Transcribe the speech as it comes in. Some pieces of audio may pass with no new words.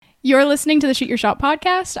You're listening to the Shoot Your Shot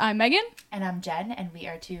podcast. I'm Megan. And I'm Jen, and we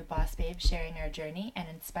are two boss babes sharing our journey and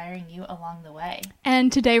inspiring you along the way.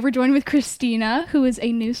 And today we're joined with Christina, who is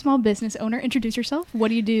a new small business owner. Introduce yourself. What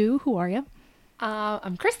do you do? Who are you?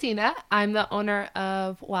 I'm Christina. I'm the owner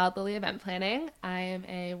of Wild Lily Event Planning. I am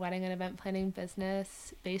a wedding and event planning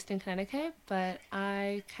business based in Connecticut, but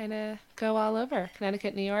I kind of go all over.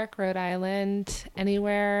 Connecticut, New York, Rhode Island,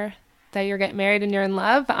 anywhere that you're getting married and you're in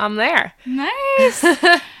love, I'm there. Nice.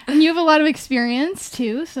 And you have a lot of experience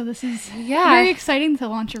too, so this is very exciting to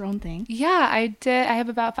launch your own thing. Yeah, I did. I have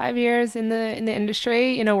about 5 years in the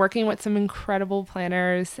industry, you know, working with some incredible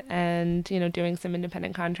planners and, you know, doing some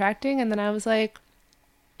independent contracting. And then I was like,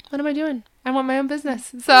 what am I doing? I want my own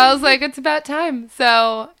business. So I was like, it's about time.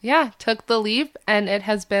 So yeah, took the leap, and it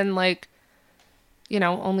has been like, you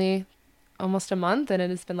know, only almost a month, and it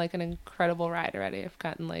has been like an incredible ride already. I've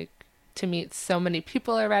gotten like to meet so many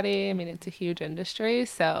people already. I mean, it's a huge industry,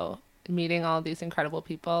 so meeting all these incredible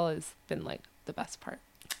people has been like the best part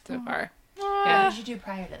so far. Yeah. What did you do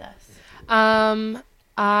prior to this?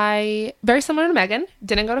 I very similar to Megan,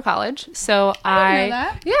 didn't go to college, so I know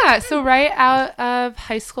that. Yeah, so right out of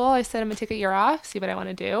high school, I said I'm gonna take a year off, see what I want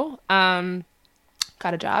to do.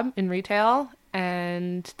 Got a job in retail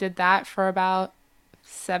and did that for about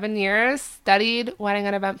 7 years. Studied wedding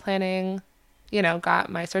and event planning. You know, got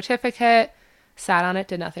my certificate, sat on it,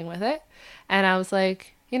 did nothing with it. And I was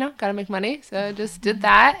like, you know, got to make money. So I just did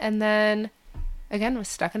that. And then, again, was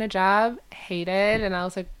stuck in a job, hated. And I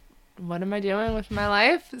was like, what am I doing with my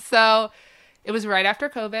life? So it was right after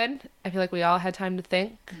COVID. I feel like we all had time to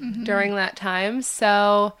think during that time.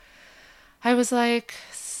 So I was like,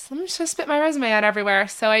 let me just spit my resume out everywhere.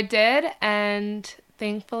 So I did. And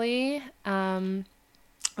thankfully,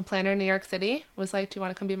 a planner in New York City was like, do you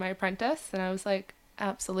want to come be my apprentice? And I was like,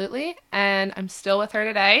 absolutely. And I'm still with her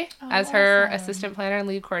today as her assistant planner and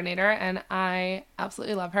lead coordinator. And I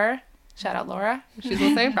absolutely love her. Shout out Laura. She's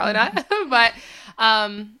listening, probably not. But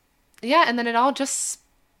yeah, and then it all just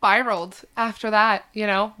spiraled after that. You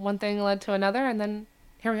know, one thing led to another, and then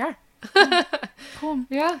here we are. Cool.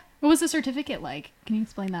 Yeah. What was the certificate like? Can you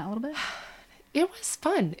explain that a little bit? It was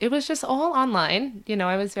fun. It was just all online. You know,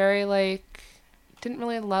 I was very like, didn't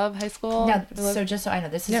really love high school. Now, so just so I know,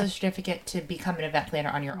 this is a certificate to become an event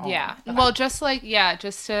planner on your own. Yeah. Okay. Well, just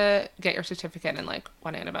to get your certificate in like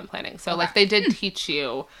wedding and event planning. So like they did teach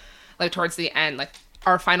you like towards the end, like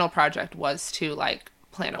our final project was to like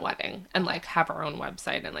plan a wedding and like have our own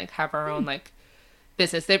website and like have our own like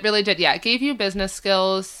business. They really did. Yeah. It gave you business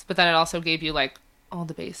skills, but then it also gave you like all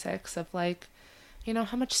the basics of like, you know,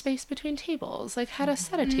 how much space between tables, like how to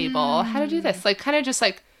set a table, how to do this, like kind of just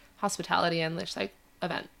like hospitality and just like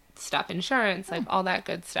event stuff, insurance, like all that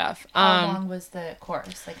good stuff. How long was the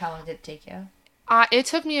course? Like how long did it take you? It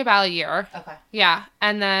took me about a year. Okay. Yeah.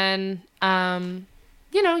 And then,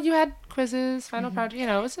 you know, you had quizzes, final project, you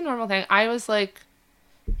know, it was a normal thing. I was like,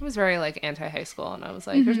 I was very like anti-high school, and I was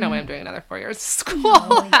like, there's no way I'm doing another 4 years of school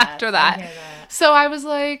after that. I hear that. So I was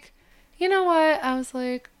like, you know what? I was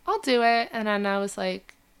like, I'll do it. And then I was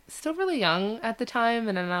like, still really young at the time.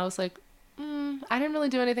 And then I was like, I didn't really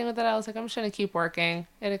do anything with it. I was like, I'm just going to keep working.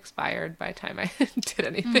 It expired by the time I did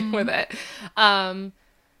anything with it. But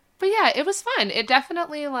yeah, it was fun. It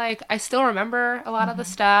definitely like, I still remember a lot of the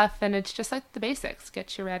stuff, and it's just like the basics,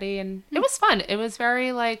 get you ready. And it was fun. It was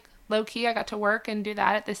very like low key. I got to work and do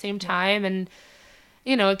that at the same time. And,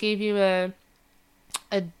 you know, it gave you a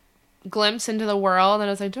glimpse into the world. And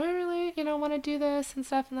I was like, do I really, you know, want to do this and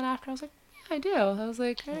stuff? And then after I was like, I do. I was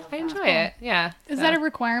like, I enjoy it. Yeah. Is that a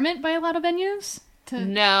requirement by a lot of venues?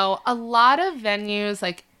 No, a lot of venues,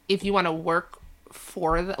 like if you want to work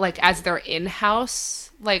for like as their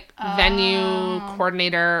in-house like venue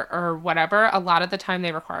coordinator or whatever, a lot of the time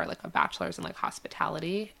they require like a bachelor's in like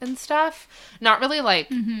hospitality and stuff. Not really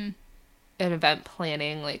like an event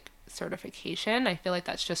planning like certification. I feel like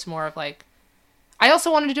that's just more of like, I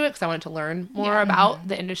also wanted to do it because I wanted to learn more about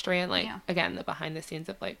the industry and like, again, the behind the scenes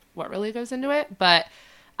of like what really goes into it. But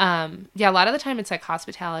yeah, a lot of the time it's like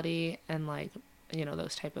hospitality and like, you know,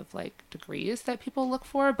 those type of like degrees that people look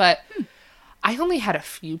for. But I only had a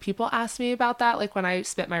few people ask me about that. Like when I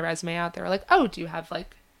spit my resume out, they were like, oh, do you have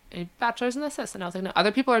like a bachelor's in this? And I was like, no.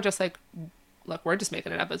 Other people are just like, look, we're just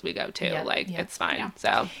making it up as we go too. It's fine. Yeah.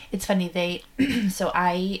 So it's funny. So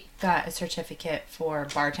I got a certificate for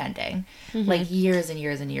bartending like years and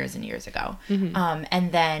years and years and years ago.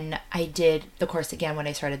 And then I did the course again when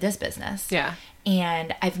I started this business. Yeah.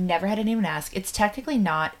 And I've never had anyone ask. It's technically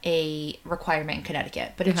not a requirement in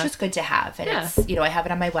Connecticut, but it's just good to have. And it's, you know, I have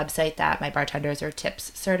it on my website that my bartenders are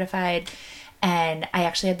TIPS certified. And I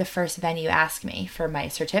actually had the first venue ask me for my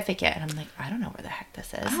certificate. And I'm like, I don't know where the heck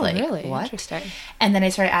this is. Oh, like, really? What? Interesting. And then I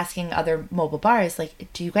started asking other mobile bars, like,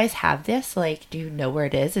 do you guys have this? Like, do you know where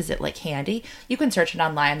it is? Is it like handy? You can search it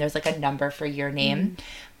online. There's like a number for your name.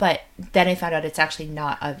 But then I found out it's actually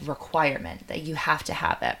not a requirement, that you have to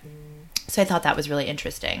have it. So I thought that was really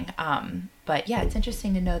interesting. But yeah, it's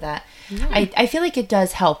interesting to know that. I feel like it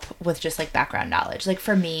does help with just like background knowledge. Like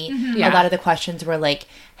for me, a lot of the questions were like,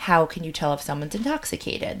 how can you tell if someone's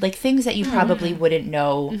intoxicated? Like things that you probably wouldn't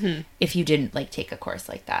know if you didn't like take a course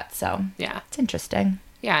like that. So yeah, it's interesting.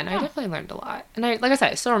 Yeah, and I definitely learned a lot. And like I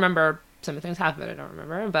said, I still remember some of the things, half of it I don't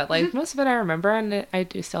remember, but like most of it I remember, and I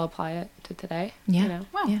do still apply it to today. Yeah. You know?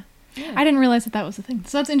 Wow. Yeah. I didn't realize that was the thing.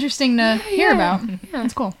 So that's interesting to hear about. Yeah.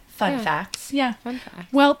 That's cool. Fun facts. Yeah. Fun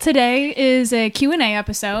fact. Well, today is a Q&A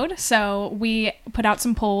episode, so we put out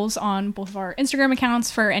some polls on both of our Instagram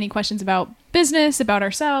accounts for any questions about business, about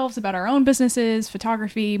ourselves, about our own businesses,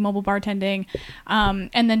 photography, mobile bartending,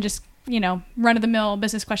 and then just, run-of-the-mill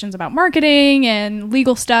business questions about marketing and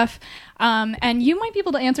legal stuff. And you might be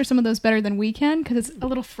able to answer some of those better than we can because it's a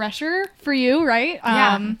little fresher for you, right?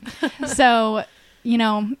 Yeah. So...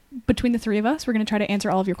 between the three of us, we're going to try to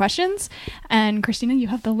answer all of your questions. And Christina, you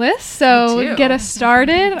have the list. So get us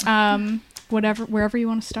started. Wherever you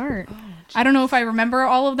want to start. I don't know if I remember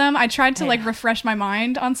all of them. I tried to refresh my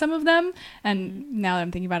mind on some of them. And now that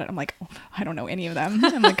I'm thinking about it, I'm like, I don't know any of them.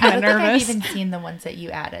 I'm like kind of nervous. I've even seen the ones that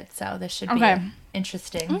you added. So this should be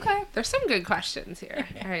interesting. Okay. There's some good questions here.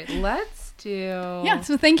 All right, let's do... Yeah,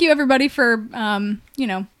 so thank you everybody for,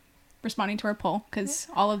 responding to our poll because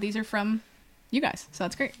all of these are from you guys, so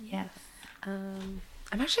that's great. Yes. I'm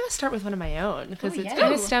actually gonna start with one of my own because it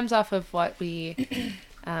kind of stems off of what we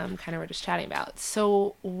kind of were just chatting about.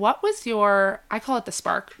 So, what was your? I call it the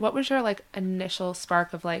spark. What was your like initial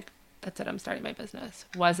spark of like, that's it, I'm starting my business?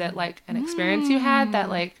 Was it like an experience you had that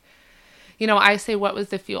like, I say what was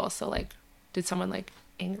the fuel? So like, did someone like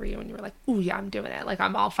anger you and you were like, "Ooh, yeah, I'm doing it. Like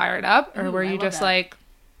I'm all fired up," or were you just like,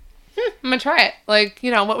 I'm gonna try it. Like,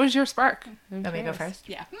 what was your spark? Let me go first.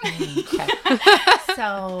 Yeah. Okay.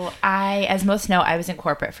 So as most know, I was in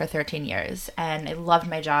corporate for 13 years and I loved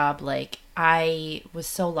my job. Like I was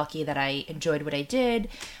so lucky that I enjoyed what I did.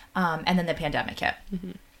 And then the pandemic hit.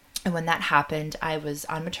 Mm-hmm. And when that happened, I was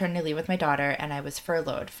on maternity leave with my daughter and I was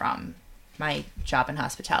furloughed from my job in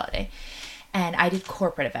hospitality. And I did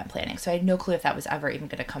corporate event planning. So I had no clue if that was ever even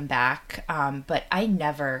going to come back. But I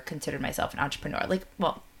never considered myself an entrepreneur.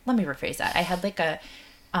 Let me rephrase that. I had like a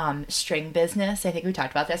string business. I think we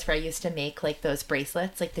talked about this, where I used to make like those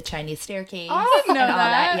bracelets, like the Chinese staircase. Oh, I didn't know and all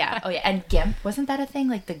that. Yeah. Oh yeah. And GIMP, wasn't that a thing?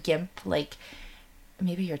 Like the GIMP, like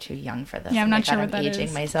maybe you're too young for this. Yeah, I'm not sure I'm what that aging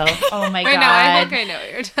is. myself. Oh my god. I think I know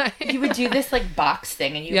what you're talking. You would do this like box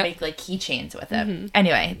thing and you would make like keychains with it. Mm-hmm.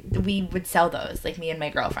 Anyway, we would sell those, like me and my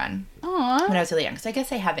girlfriend. Aww. When I was really young. So I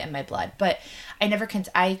guess I have it in my blood, but I never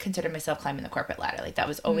I considered myself climbing the corporate ladder. Like that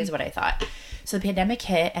was always what I thought. So the pandemic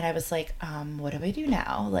hit and I was like, what do I do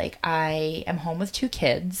now? Like I am home with 2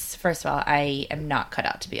 kids. First of all, I am not cut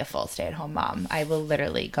out to be a full stay-at-home mom. I will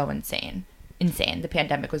literally go insane. The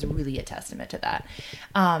pandemic was really a testament to that.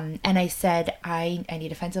 And I said, I need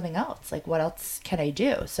to find something else. Like, what else can I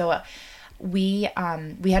do? So we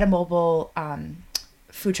had a mobile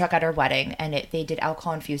food truck at our wedding, and they did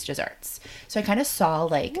alcohol-infused desserts. So I kind of saw,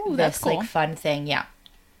 like, this, cool. like, fun thing. Yeah.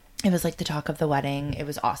 It was, like, the talk of the wedding. It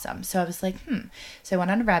was awesome. So I was like, So I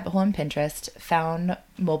went on a rabbit hole on Pinterest, found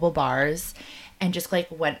mobile bars, and just like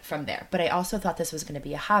went from there. But I also thought this was going to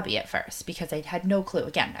be a hobby at first because I had no clue.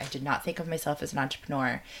 Again, I did not think of myself as an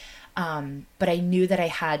entrepreneur. But I knew that I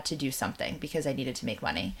had to do something because I needed to make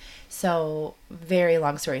money. So very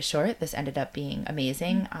long story short, this ended up being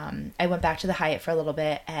amazing. I went back to the Hyatt for a little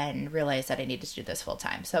bit and realized that I needed to do this full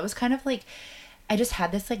time. So it was kind of like, I just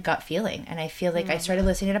had this like gut feeling. And I feel like I started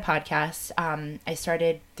listening to podcasts. I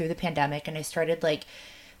started through the pandemic and I started like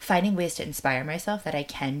finding ways to inspire myself that I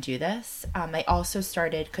can do this. I also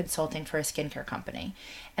started consulting for a skincare company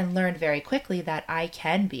and learned very quickly that I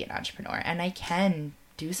can be an entrepreneur and I can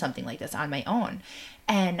do something like this on my own.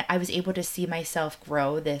 And I was able to see myself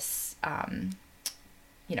grow this,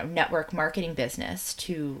 network marketing business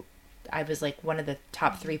to, I was like one of the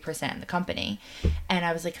top 3% in the company. And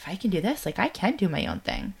I was like, if I can do this, like I can do my own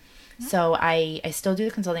thing. So I still do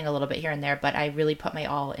the consulting a little bit here and there, but I really put my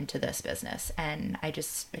all into this business and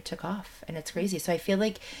it took off and it's crazy. So I feel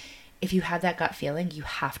like if you have that gut feeling, you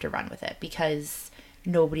have to run with it because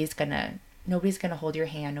nobody's going to hold your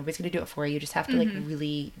hand. Nobody's going to do it for you. You just have to like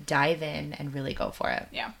really dive in and really go for it.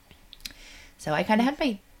 Yeah. So I kind of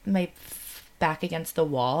had my back against the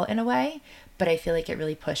wall in a way, but I feel like it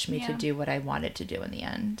really pushed me to do what I wanted to do in the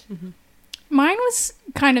end. Mm-hmm. Mine was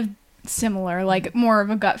kind of similar, like more of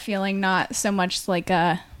a gut feeling, not so much like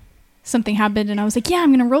something happened and I was like, yeah,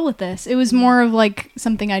 I'm gonna roll with this. It was more of like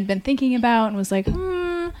something I'd been thinking about and was like,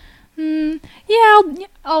 yeah,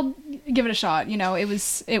 I'll give it a shot. You know,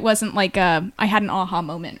 it wasn't like I had an aha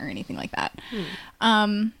moment or anything like that.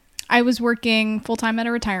 I was working full time at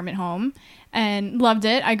a retirement home and loved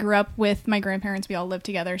it. I grew up with my grandparents. We all lived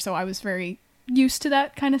together, so I was very used to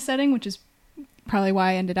that kind of setting, which is probably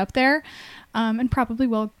why I ended up there, and probably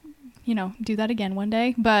will, you know, do that again one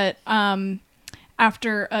day. But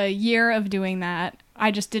after a year of doing that,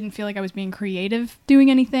 I just didn't feel like I was being creative doing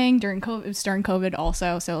anything during COVID. It was during COVID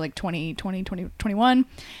also, so like 2020, 2021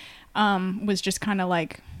 was just kind of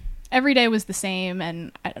like every day was the same,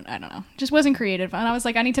 and I don't know, just wasn't creative. And I was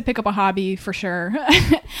like, I need to pick up a hobby for sure.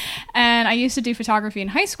 And I used to do photography in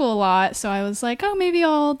high school a lot, so I was like, oh, maybe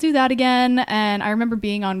I'll do that again. And I remember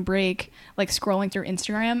being on break, like scrolling through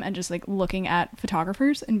Instagram and just like looking at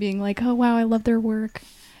photographers and being like, oh wow, I love their work.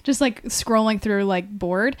 Just like scrolling through, like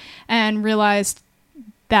bored, and realized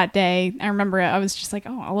that day, I remember I was just like,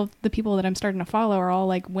 oh, all of the people that I'm starting to follow are all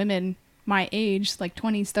like women my age, like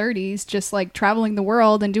 20s, 30s, just like traveling the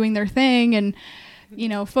world and doing their thing and, you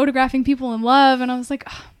know, photographing people in love. And I was like,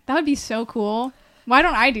 oh, that would be so cool. Why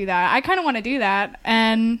don't I do that? I kind of want to do that.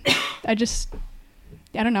 And I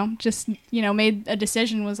don't know, just, you know, made a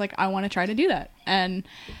decision, was like, I want to try to do that. And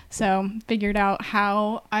so figured out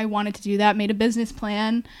how I wanted to do that, made a business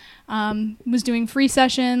plan, was doing free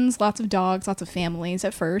sessions, lots of dogs, lots of families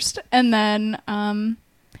at first. And then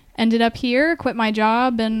ended up here, quit my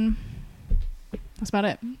job, and that's about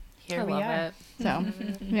it. Here we love are. it. So,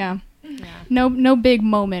 yeah. Yeah. No big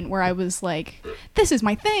moment where I was like, this is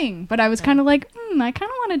my thing. But I was kind of like, I kind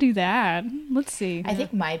of want to do that. Let's see. I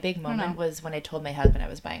think my big moment know. was when I told my husband I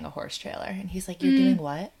was buying a horse trailer, and he's like, "You're doing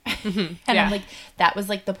what?" And Yeah. I'm like, that was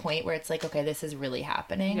like the point where it's like, okay, this is really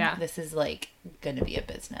happening. Yeah. This is like gonna be a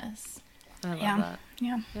business. I love Yeah. that.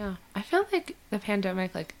 Yeah. Yeah. I feel like the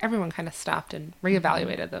pandemic, like everyone kind of stopped and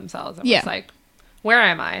reevaluated themselves and Yeah. was like, where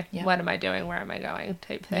am I? Yeah. What am I doing? Where am I going?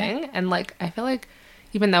 Type thing. And like, I feel like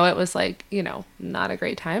even though it was like, you know, not a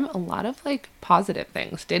great time, a lot of like positive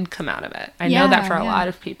things did come out of it. I know that for a Yeah. lot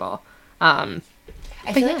of people. I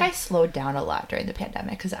feel like yeah. I slowed down a lot during the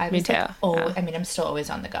pandemic because I was too, like, yeah. I mean, I'm still always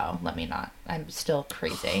on the go. Let me not. I'm still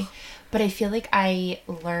crazy. But I feel like I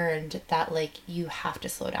learned that like you have to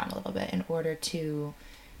slow down a little bit in order to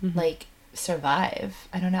like survive.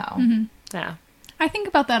 I don't know. Yeah. I think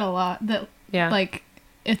about that a lot. That Yeah. like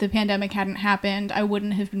if the pandemic hadn't happened, I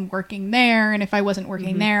wouldn't have been working there, and if I wasn't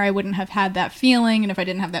working there, I wouldn't have had that feeling, and if I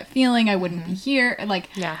didn't have that feeling, I wouldn't be here. Like,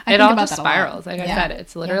 Yeah. I It think all about just that a lot. spirals. Like I Yeah. said,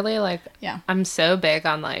 it's literally like, Yeah. I'm so big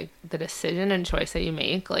on like the decision and choice that you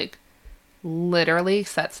make, like literally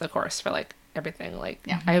sets the course for like everything. Like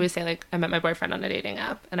Yeah. I always say, like I met my boyfriend on a dating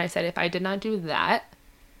app, and I said, if I did not do that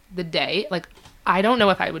the day, like I don't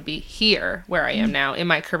know if I would be here where I am now in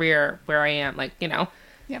my career where I am, like, you know.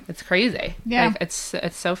 Yep. It's crazy. Yeah. Like, it's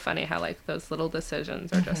so funny how like those little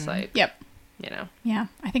decisions are just like, Yep. you know. Yeah.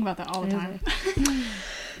 I think about that all the time.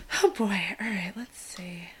 Oh boy. All right, let's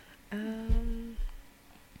see.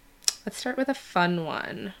 Let's start with a fun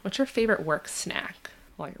one. What's your favorite work snack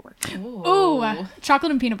while you're working? Ooh,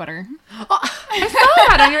 chocolate and peanut butter. I saw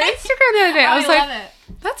that on your Instagram the other day. I was like,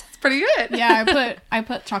 it. that's pretty good. Yeah, I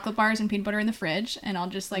put chocolate bars and peanut butter in the fridge, and I'll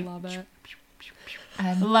just like Love it.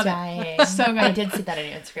 I'm Love it. dying. So good. I did see that on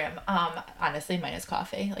your Instagram. Honestly, mine is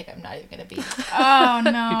coffee. Like, I'm not even gonna be. Oh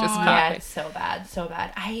no. You just Yeah, Coffee. it's so bad, so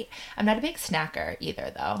bad. I'm not a big snacker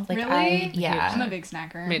either, though. Like, Really? yeah. I'm a big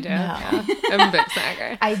snacker. Me too. No. Yeah. I'm a big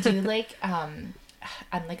snacker. I do like I'm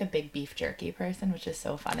like a big beef jerky person, which is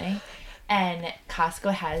so funny. And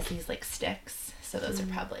Costco has these like sticks, so those are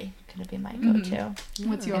probably gonna be my go-to.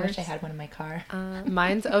 What's I wish yours? I had one in my car.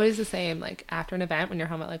 Mine's always the same. Like after an event, when you're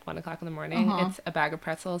home at like 1:00 in the morning, Uh-huh. it's a bag of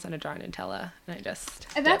pretzels and a jar of Nutella, and I just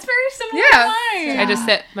And that's very similar Yeah. to mine. I just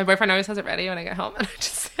sit. My boyfriend always has it ready when I get home, and I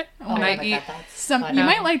just sit Oh and my I God, eat. that's You funny.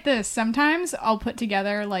 might like this. Sometimes I'll put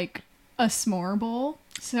together like a s'more bowl.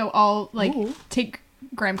 So I'll like Ooh. take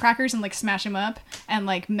graham crackers and like smash them up and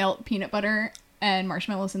like melt peanut butter and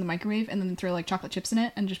marshmallows in the microwave and then throw like chocolate chips in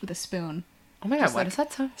it and just with a spoon. Oh my god, Just what like- is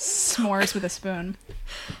that? So S'mores with a spoon.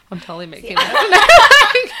 I'm totally making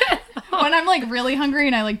that. When I'm like really hungry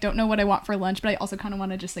and I like don't know what I want for lunch, but I also kind of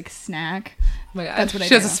want to just like snack. Oh my god, That's what I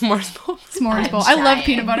she has do. a s'mores bowl. S'mores I'm bowl. I love dying.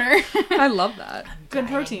 peanut butter. I love that. Good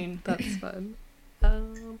dying. protein. That's fun.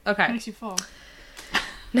 Okay, Makes you full.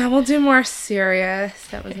 now we'll do more serious.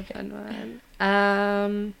 That was a fun one.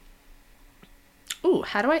 Ooh,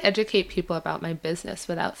 how do I educate people about my business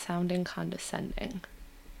without sounding condescending?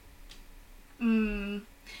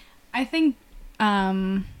 I think,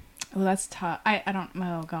 that's tough. I don't,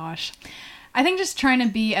 oh gosh. I think just trying to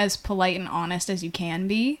be as polite and honest as you can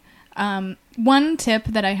be. One tip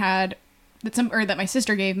that I had that my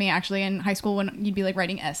sister gave me actually in high school when you'd be like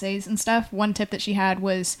writing essays and stuff. One tip that she had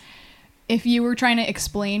was if you were trying to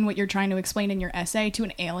explain what you're trying to explain in your essay to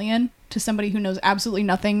an alien, to somebody who knows absolutely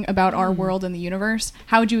nothing about our world and the universe,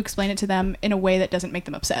 how would you explain it to them in a way that doesn't make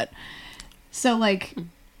them upset? So like,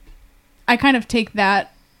 I kind of take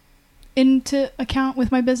that into account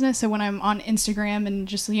with my business. So when I'm on Instagram and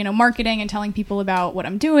just, marketing and telling people about what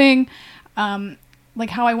I'm doing,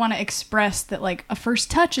 like how I want to express that like a first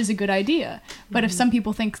touch is a good idea. But if some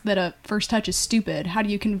people think that a first touch is stupid, how do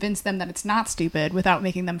you convince them that it's not stupid without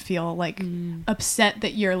making them feel like upset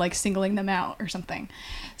that you're like singling them out or something?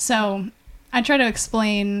 So I try to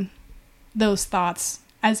explain those thoughts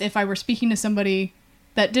as if I were speaking to somebody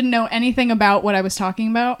that didn't know anything about what I was talking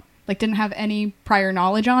about, like didn't have any prior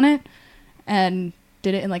knowledge on it, and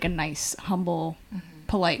did it in like a nice, humble,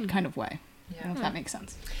 polite kind of way. I don't know if that makes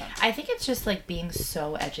sense. But. I think it's just like being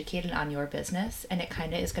so educated on your business, and it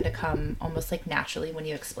kind of is going to come almost like naturally when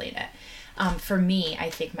you explain it. For me, I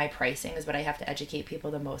think my pricing is what I have to educate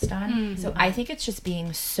people the most on. So I think it's just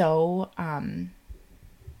being so,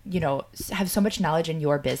 have so much knowledge in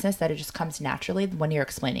your business that it just comes naturally when you're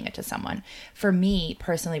explaining it to someone. For me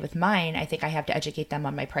personally with mine, I think I have to educate them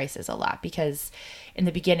on my prices a lot, because in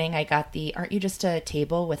the beginning I got aren't you just a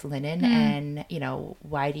table with linen and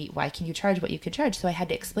why can you charge what you can charge? So I had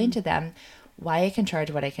to explain to them why I can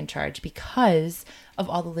charge what I can charge because of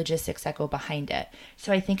all the logistics that go behind it.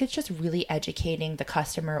 So I think it's just really educating the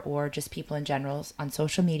customer or just people in general on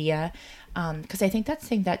social media, because I think that's the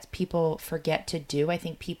thing that people forget to do. I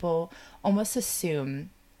think people almost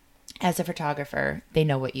assume as a photographer, they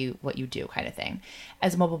know what you do kind of thing.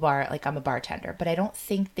 As a mobile bar, like I'm a bartender, but I don't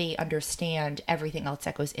think they understand everything else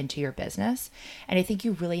that goes into your business. And I think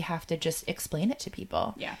you really have to just explain it to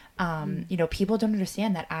people. Yeah. People don't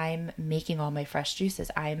understand that I'm making all my fresh juices.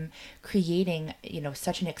 I'm creating,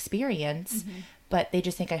 such an experience, but they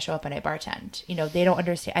just think I show up and I bartend. They don't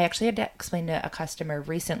understand. I actually had to explain to a customer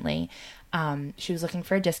recently. She was looking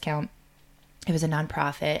for a discount. It was a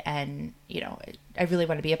nonprofit, and, I really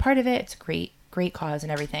want to be a part of it. It's a great, great cause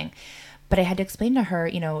and everything. But I had to explain to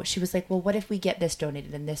her, she was like, well, what if we get this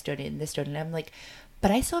donated and this donated and this donated? And I'm like,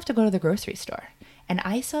 but I still have to go to the grocery store, and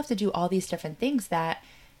I still have to do all these different things that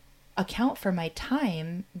account for my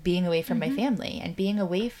time being away from my family and being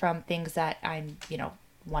away from things that I'm,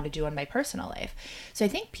 want to do in my personal life. So I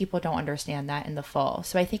think people don't understand that in the full.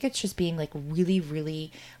 So I think it's just being like really,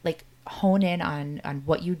 really like hone in on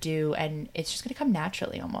what you do, and it's just going to come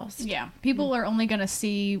naturally almost. Yeah. People are only going to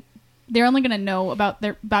see, they're only going to know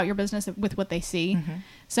about your business with what they see.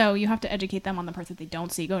 So you have to educate them on the parts that they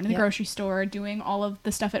don't see. Going to the grocery store, doing all of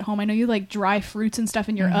the stuff at home. I know you like dry fruits and stuff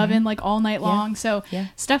in your oven like all night long. So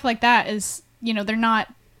stuff like that is, they're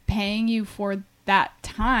not paying you for that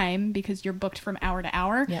time because you're booked from hour to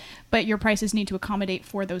hour, but your prices need to accommodate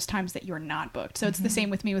for those times that you're not booked. So it's the same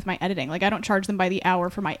with me with my editing. Like I don't charge them by the hour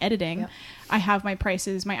for my editing. I have my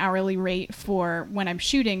prices, my hourly rate for when I'm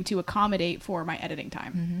shooting to accommodate for my editing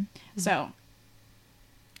time. So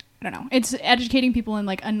I don't know. It's educating people in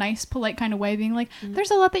like a nice, polite kind of way, being like,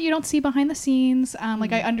 there's a lot that you don't see behind the scenes.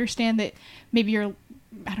 Like I understand that maybe you're,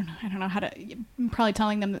 I don't know how to, probably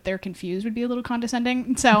telling them that they're confused would be a little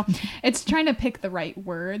condescending. So it's trying to pick the right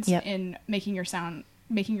words in making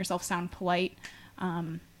yourself sound polite.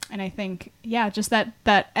 And I think, just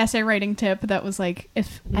that essay writing tip that was like,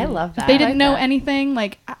 if I love that. If they didn't know anything,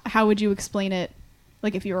 like how would you explain it?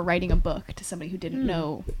 Like if you were writing a book to somebody who didn't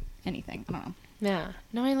know anything, I don't know. Yeah,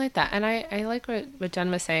 no, I like that. And I like what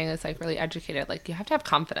Jen was saying is like really educated. Like you have to have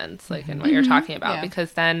confidence like in what you're talking about,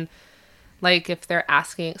 because then like if they're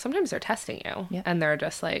asking, sometimes they're testing you and they're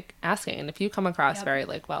just like asking. And if you come across very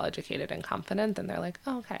like well educated and confident, then they're like,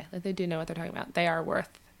 oh, okay, like they do know what they're talking about. They are worth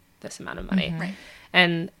this amount of money. Right.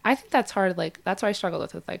 And I think that's hard. Like that's what I struggle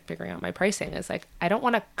with like figuring out my pricing is like, I don't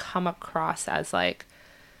want to come across as like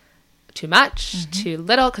too much, too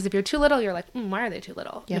little. Because if you're too little, you're like, why are they too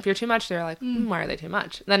little? If you're too much, they're like, why are they too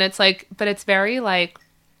much? Then it's like, but it's very like,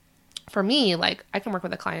 for me, like I can work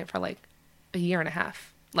with a client for like a year and a half.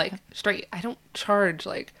 Like straight. I don't charge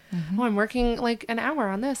like, oh, I'm working like an hour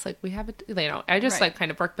on this. Like we have it, I just like kind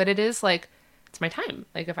of work, but it is like, it's my time.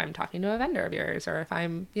 Like if I'm talking to a vendor of yours or if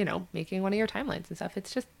I'm, making one of your timelines and stuff,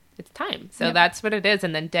 it's time. So that's what it is.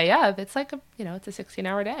 And then day of, it's like it's a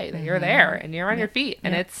 16-hour day that you're there and you're on your feet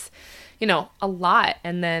and it's, a lot.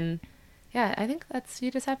 And then, I think you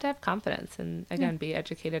just have to have confidence and again, be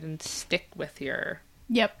educated and stick with your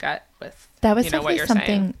gut with that was what you're something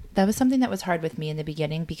saying. that was something that was hard with me in the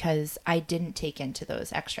beginning because I didn't take into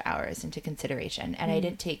those extra hours into consideration, and I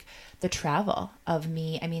didn't take the travel of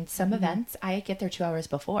me. I mean, some events I get there 2 hours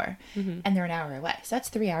before and they're an hour away. So that's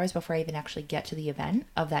 3 hours before I even actually get to the event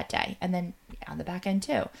of that day. And then on the back end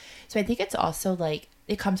too. So I think it's also like,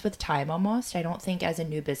 it comes with time almost. I don't think as a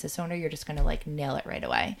new business owner, you're just going to like nail it right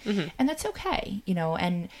away. And that's okay, you know,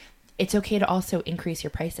 and it's okay to also increase your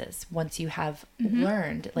prices once you have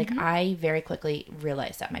learned. Like I very quickly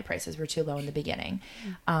realized that my prices were too low in the beginning.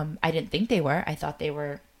 I didn't think they were. I thought they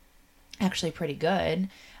were actually pretty good.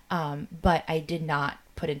 But I did not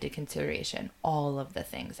put into consideration all of the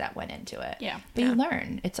things that went into it. Yeah. But you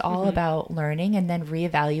learn. It's all about learning and then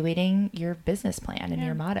reevaluating your business plan and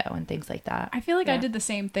your motto and things like that. I feel like I did the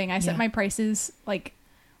same thing. I set my prices like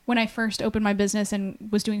when I first opened my business and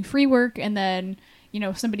was doing free work, and then, you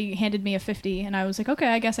know, somebody handed me a 50 and I was like, okay,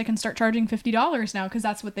 I guess I can start charging $50 now, because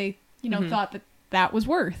that's what they, you know, thought that was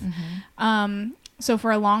worth. So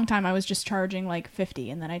for a long time I was just charging like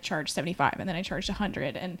 50, and then I charged 75, and then I charged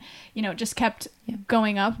 100, and, you know, just kept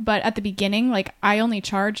going up. But at the beginning, like I only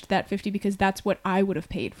charged that 50 because that's what I would have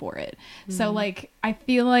paid for it. So like, I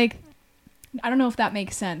feel like, I don't know if that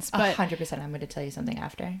makes sense, but 100%. I'm going to tell you something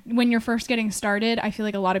after. When you're first getting started, I feel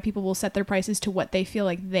like a lot of people will set their prices to what they feel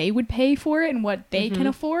like they would pay for it and what they can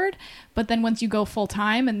afford. But then once you go full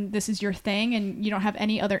time and this is your thing and you don't have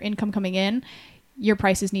any other income coming in, your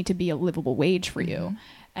prices need to be a livable wage for you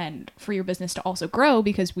and for your business to also grow,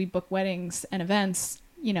 because we book weddings and events,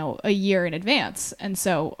 you know, a year in advance. And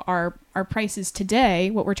so our prices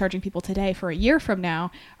today, what we're charging people today for a year from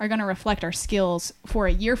now, are going to reflect our skills for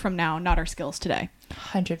a year from now, not our skills today.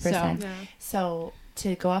 100%. So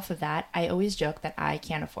to go off of that, I always joke that I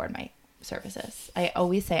can't afford my services. I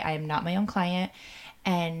always say I am not my own client.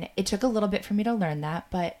 And it took a little bit for me to learn that,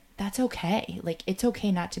 but that's okay. Like, it's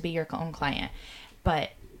okay not to be your own client,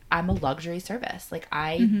 but I'm a luxury service. Like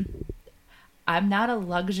I'm not a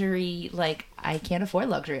luxury, like I can't afford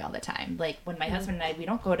luxury all the time. Like when my husband and I, we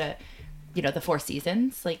don't go to, you know, the Four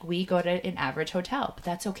Seasons, like we go to an average hotel, but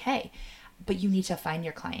that's okay. But you need to find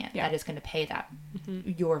your client that is going to pay that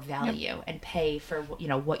your value and pay for, you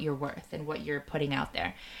know, what you're worth and what you're putting out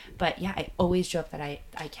there. But yeah, I always joke that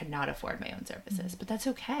I cannot afford my own services, but that's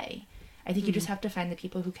okay. I think you just have to find the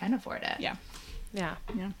people who can afford it.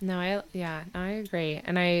 No, I agree.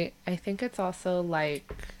 And I think it's also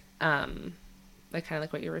like kind of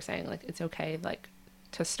like what you were saying, like it's okay like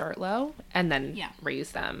to start low and then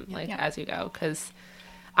raise them as you go, because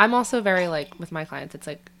I'm also very like with my clients, it's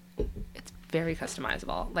like it's very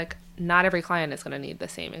customizable. Like not every client is going to need the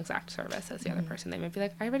same exact service as the other person. They might be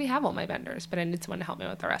like, I already have all my vendors, but I need someone to help me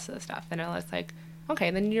with the rest of the stuff. And it's like,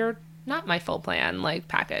 okay, then you're not my full plan like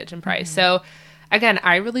package and price. So again,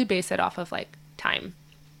 I really base it off of like time,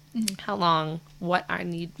 how long, what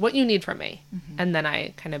you need from me, and then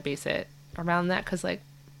I kind of base it around that. Because like,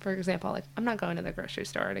 for example, like I'm not going to the grocery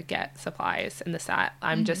store to get supplies and that.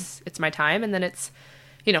 I'm just, it's my time, and then it's,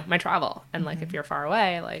 you know, my travel, and like if you're far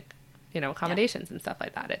away, like, you know, accommodations and stuff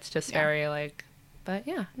like that. It's just very like, but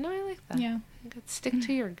I like that. Stick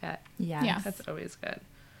to your gut. That's always good.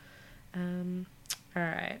 All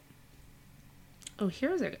right. Oh,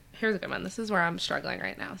 here's a good one. This is where I'm struggling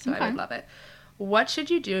right now, so I would love it. What should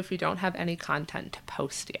you do if you don't have any content to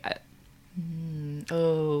post yet?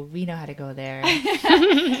 Oh, we know how to go there.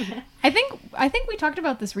 I think we talked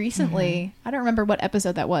about this recently. I don't remember what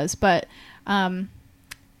episode that was, but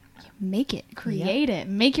make it, create it,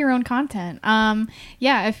 make your own content.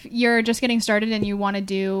 If you're just getting started and you want to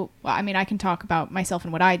do, well, I mean, I can talk about myself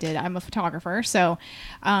and what I did. I'm a photographer. So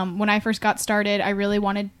when I first got started, I really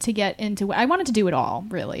wanted to get into, I wanted to do it all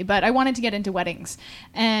really, but I wanted to get into weddings,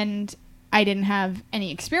 and I didn't have any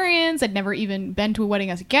experience. I'd never even been to a wedding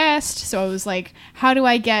as a guest. So I was like, how do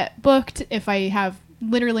I get booked if I have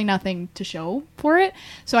literally nothing to show for it?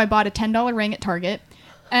 So I bought a $10 ring at Target,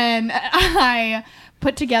 and I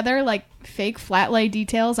put together like fake flat lay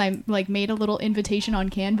details. I like made a little invitation on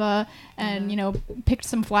Canva, and, you know, picked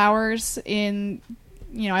some flowers in,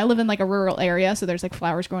 you know, I live in like a rural area, so there's like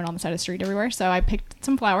flowers growing on the side of the street everywhere. So I picked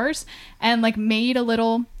some flowers and like made a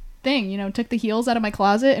little thing, you know, took the heels out of my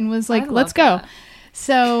closet and was like, let's go. That.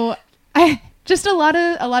 So I just a lot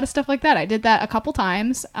of stuff like that. I did that a couple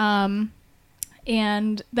times. And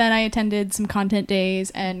then I attended some content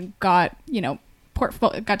days and got, you know,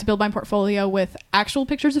 got to build my portfolio with actual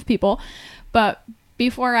pictures of people. But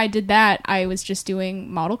before I did that, I was just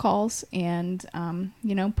doing model calls and,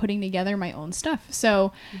 you know, putting together my own stuff.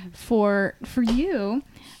 So for you,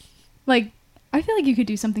 like, I feel like you could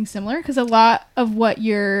do something similar, because a lot of what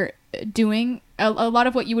you're doing, a lot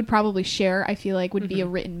of what you would probably share, I feel like, would be a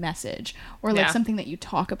written message or like Yeah. something that you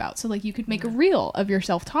talk about. So like you could make a reel of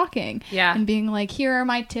yourself talking Yeah. and being like, here are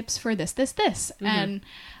my tips for this, and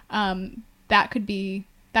that could be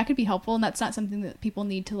helpful. And that's not something that people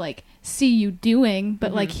need to like see you doing,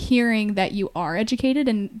 but like hearing that you are educated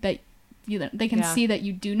and that they can Yeah. see that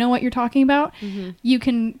you do know what you're talking about. You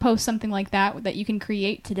can post something like that you can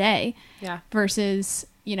create today Yeah. versus,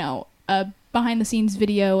 a behind the scenes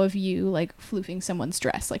video of you like floofing someone's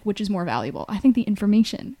dress, like, which is more valuable. I think the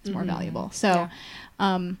information is more valuable. So,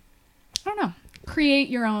 I don't know, create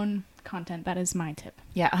your own content. That is my tip.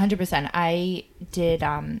 Yeah, 100%. I did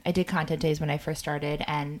content days when I first started,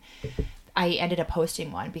 and I ended up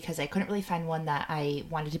hosting one because I couldn't really find one that I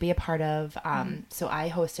wanted to be a part of. So I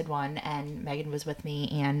hosted one, and Megan was with me,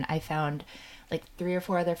 and I found like 3 or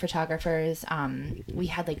 4 other photographers. We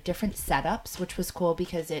had like different setups, which was cool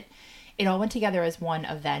because it all went together as one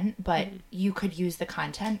event, but you could use the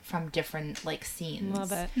content from different like scenes.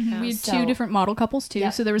 Love it. We Yeah. had So- 2 different model couples too.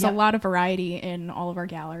 Yep, So there was a yep. lot of variety in all of our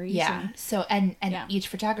galleries. Yeah. and- So and Yeah. each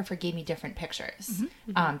photographer gave me different pictures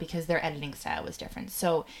because their editing style was different.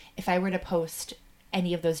 So if I were to post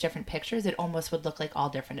any of those different pictures, it almost would look like all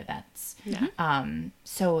different events. Yeah.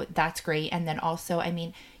 So that's great. And then also, I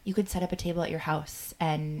mean, you could set up a table at your house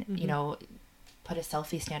and put a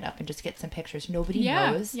selfie stand up and just get some pictures. Nobody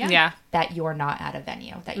knows Yeah. Yeah. that you're not at a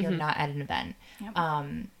venue, that you're not at an event. Yep.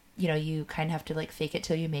 You kind of have to like fake it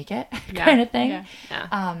till you make it Yeah. kind of thing. Yeah.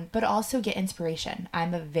 Yeah. But also get inspiration.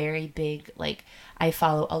 I'm a very big, like, I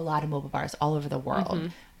follow a lot of mobile bars all over the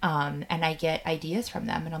world. And I get ideas from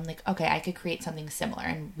them, and I'm like, okay, I could create something similar.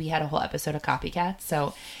 And we had a whole episode of copycats.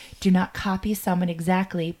 So do not copy someone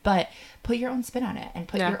exactly, but put your own spin on it and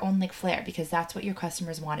put Yeah. your own like flair, because that's what your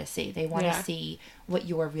customers want to see. They want to Yeah. see what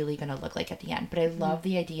you're really going to look like at the end. But I love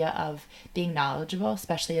the idea of being knowledgeable,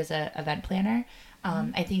 especially as a event planner.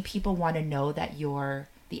 I think people want to know that you're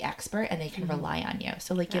the expert and they can rely on you.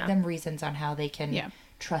 So like give Yeah. them reasons on how they can Yeah.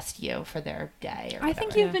 trust you for their day. Or I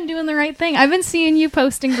think whatever. you've been doing the right thing. I've been seeing you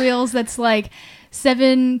posting reels that's like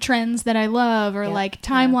 7 trends that I love, or Yeah. like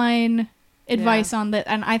timeline advice on that.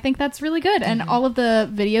 And I think that's really good. And all of the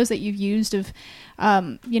videos that you've used of,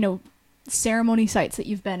 ceremony sites that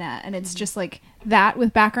you've been at, and it's just like that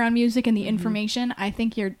with background music and the information. I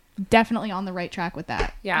think you're definitely on the right track with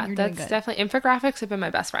that. Yeah, You're doing that's good. definitely, infographics have been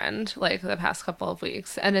my best friend like the past couple of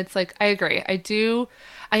weeks. And it's like, I agree. I do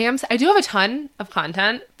have a ton of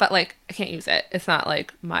content, but like I can't use it. It's not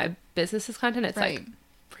like my business's content. It's Right. like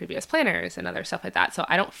previous planners and other stuff like that. So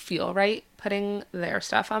I don't feel right putting their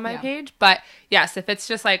stuff on my Yeah. page. But yes, if it's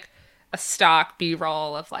just like a stock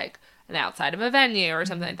B-roll of like an outside of a venue or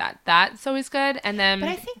something like that, that's always good. And then But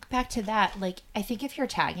I think back to that, like, I think if you're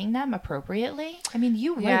tagging them appropriately, I mean,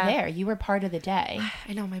 you were Yeah. there. You were part of the day.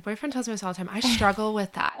 I know my boyfriend tells me this all the time. I struggle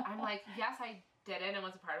with that. I'm like, yes, I did it and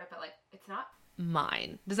was a part of it, but like, it's not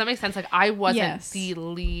mine. Does that make sense? Like, I wasn't Yes. the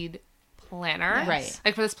lead planner. Right.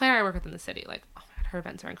 Like for this planner I work with in the city, like, oh my God, her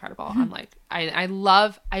events are incredible. I'm like, I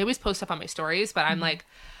always post stuff on my stories, but I'm like,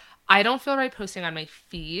 I don't feel right posting on my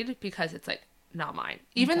feed because it's like not mine.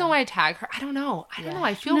 Even though I tag her, I don't know.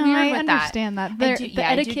 I feel No, weird I with that. understand that. I The do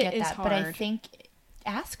etiquette get is that, hard. but I think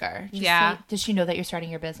ask her. Just Yeah. say, does she know that you're starting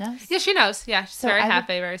your business? Yeah, she knows. Yeah, she's So very I would-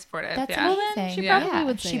 happy, very supportive. That's yeah. amazing. then she yeah. probably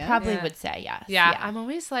would say She yes. probably Yeah. would say yes. Yeah, I'm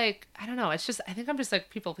always like, I don't know. It's just, I think I'm just like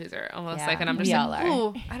people pleaser almost Yeah, like, and I'm just we like, all are.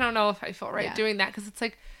 ooh, I don't know if I feel right Yeah. doing that because it's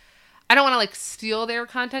like, I don't want to like steal their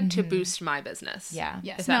content to boost my business. Yeah.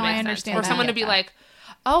 Yes. If that No, makes I sense. understand Or that. someone to I be get like,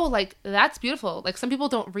 oh, like that's beautiful. Like some people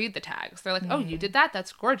don't read the tags. They're like, oh, you did that?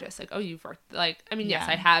 That's gorgeous. Like, oh, you've worked. Like, I mean, yes,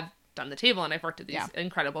 Yeah. I have done the table and I've worked at these Yeah.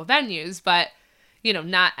 incredible venues, but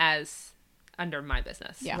not as under my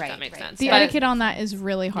business. Yeah. If Right, that makes right. sense. The But- etiquette on that is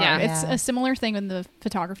really hard. Yeah. It's Yeah. a similar thing in the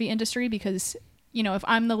photography industry because, if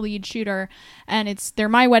I'm the lead shooter and they're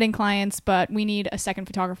my wedding clients, but we need a second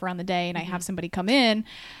photographer on the day and I have somebody come in,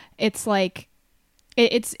 it's like,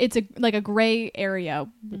 it's like a gray area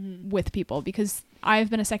with people, because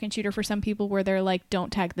I've been a second shooter for some people where they're like,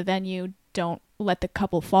 don't tag the venue, don't let the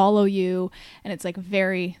couple follow you. And it's like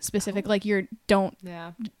very specific. Like yeah.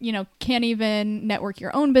 can't even network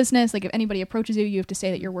your own business. Like if anybody approaches you, you have to say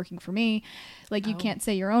that you're working for me. Like you can't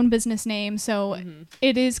say your own business name. So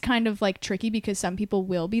it is kind of like tricky because some people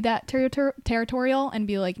will be that territorial and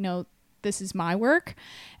be like, no, this is my work.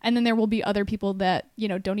 And then there will be other people that,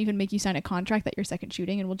 don't even make you sign a contract that you're second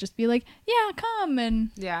shooting and will just be like, yeah, come and,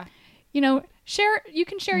 Yeah. you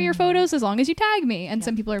can share your photos as long as you tag me. And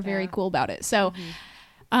some people are very cool about it. So,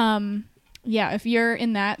 if you're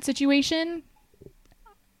in that situation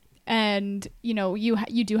and,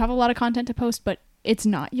 you do have a lot of content to post, but it's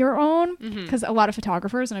not your own, because a lot of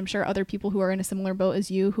photographers, and I'm sure other people who are in a similar boat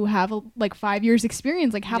as you, who have like 5 years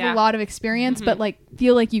experience, like have a lot of experience, but like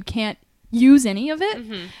feel like you can't use any of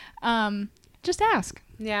it. Just ask.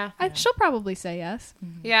 She'll probably say yes.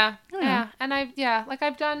 Yeah. And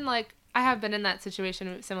I've done like, I have been in that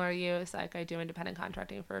situation similar to you. It's like I do independent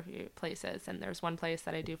contracting for a few places, and there's one place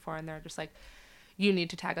that I do for, and they're just like, you need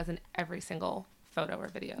to tag us in every single photo or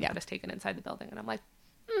video that is taken inside the building. And I'm like,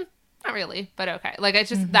 not really, but okay. Like, it's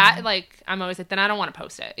just that, like, I'm always like, then I don't want to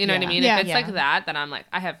post it. You know what I mean? If it's like that, then I'm like,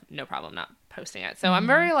 I have no problem not posting it. So I'm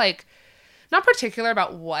very like, not particular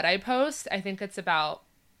about what I post. I think it's about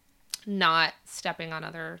not stepping on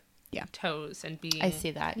other toes and being I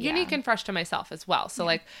see that unique and fresh to myself as well. So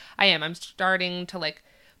like I'm starting to like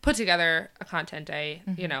put together a content day,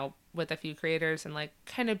 you know, with a few creators, and like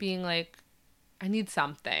kind of being like, I need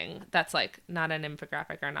something that's like not an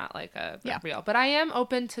infographic or not like a reel, but I am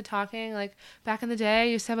open to talking. Like back in the day, I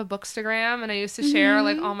used to have a Bookstagram, and I used to share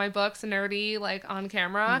like all my books nerdy, like on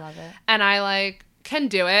camera. Love it. And I like can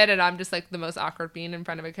do it. And I'm just like the most awkward being in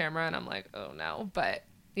front of a camera. And I'm like, oh no, but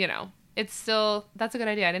you know, it's still, that's a good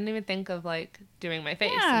idea. I didn't even think of like doing my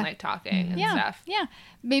face and like talking and stuff. Yeah.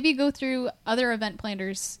 Maybe go through other event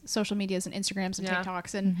planners' social medias and Instagrams and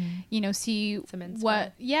TikToks, and, you know, see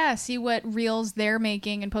what reels they're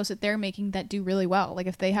making and posts that they're making that do really well. Like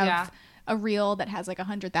if they have a reel that has like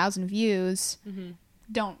 100,000 views,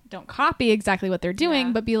 don't copy exactly what they're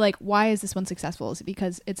doing, but be like, why is this one successful? Is it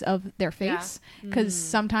because it's of their face? Because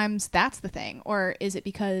sometimes that's the thing. Or is it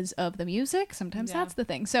because of the music? Sometimes that's the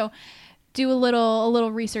thing. So do a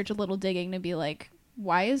little research, a little digging to be like,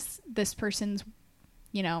 why is this person's,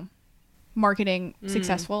 you know, marketing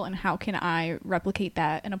successful, and how can I replicate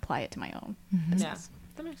that and apply it to my own business?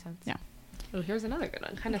 Yeah, that makes sense. Yeah. Oh, here's another good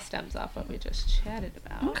one. Kind of stems off what we just chatted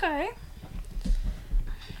about. Okay.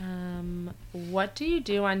 What do you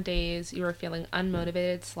do on days you are feeling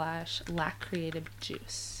unmotivated / lack creative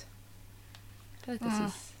juice? I feel like this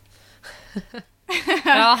is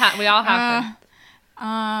we all have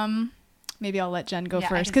them. Maybe I'll let Jen go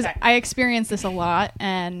first, because I experience this a lot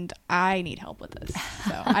and I need help with this.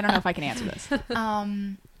 So I don't know if I can answer this.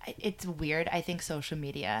 It's weird. I think social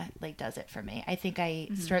media like does it for me. I think I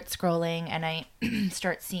start scrolling and I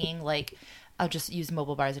start seeing like, I'll just use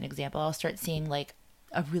Mobile Bar as an example. I'll start seeing like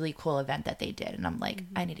a really cool event that they did, and I'm like,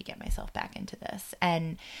 I need to get myself back into this.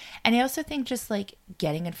 And I also think just like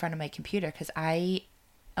getting in front of my computer, because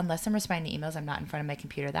unless I'm responding to emails, I'm not in front of my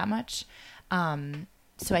computer that much.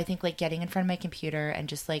 So I think like getting in front of my computer and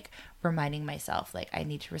just like reminding myself, like, I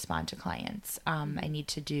need to respond to clients. I need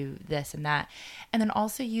to do this and that. And then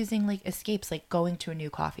also using like escapes, like going to a new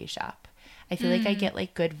coffee shop. I feel like I get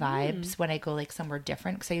like good vibes when I go like somewhere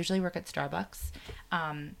different, because I usually work at Starbucks.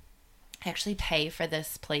 I actually pay for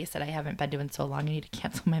this place that I haven't been to in so long. I need to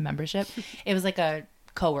cancel my membership. It was like a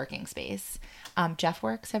co-working space. Jeff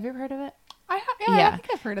Works. Have you ever heard of it? I think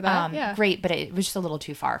I've heard of that. Great, but it was just a little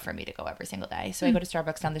too far for me to go every single day. So I go to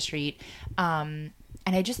Starbucks down the street. And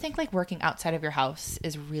I just think like working outside of your house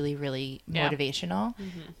is really, really motivational.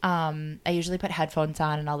 I usually put headphones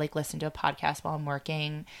on and I'll like listen to a podcast while I'm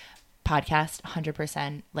working. Podcast,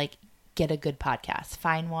 100%. Like get a good podcast.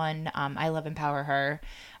 Find one. I love Empower Her.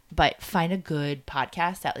 But find a good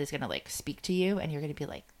podcast that is going to like speak to you, and you're going to be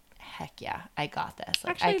like, heck yeah, I got this.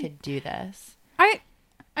 Like, actually, I could do this. I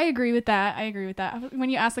agree with that. When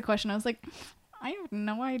you asked the question, I was like, I have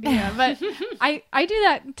no idea. But I do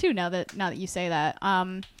that too now that you say that.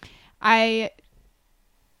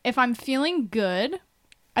 If I'm feeling good,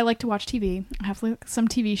 I like to watch TV. I have like some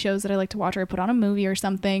TV shows that I like to watch, or I put on a movie or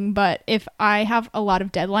something. But if I have a lot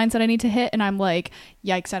of deadlines that I need to hit and I'm like,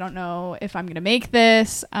 yikes, I don't know if I'm going to make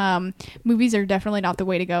this. Movies are definitely not the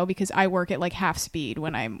way to go, because I work at like half speed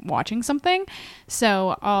when I'm watching something.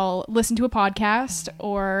 So I'll listen to a podcast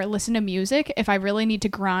or listen to music. If I really need to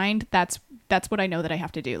grind, that's what I know that I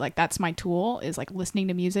have to do. Like that's my tool, is like listening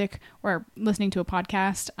to music or listening to a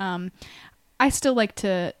podcast. I still like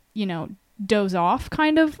to, you know, doze off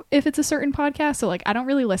kind of if it's a certain podcast. So like I don't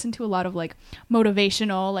really listen to a lot of like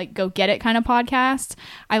motivational, like go get it kind of podcasts.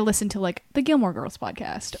 I listen to like the Gilmore Girls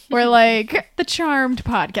podcast or like the Charmed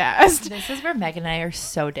podcast. This is where Megan and I are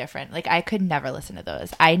so different. Like I could never listen to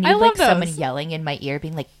those. I need like someone yelling in my ear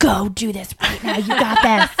being like, go do this right now, you got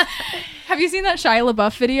this. Have you seen that Shia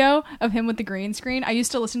LaBeouf video of him with the green screen? I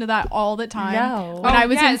used to listen to that all the time when I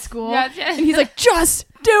was in school. Yes. And he's like, just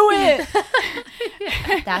do it.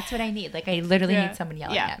 That's what I need. Like I literally need someone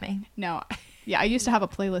yelling at me. No. Yeah, I used to have a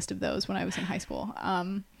playlist of those when I was in high school.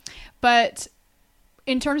 But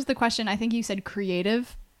in terms of the question, I think you said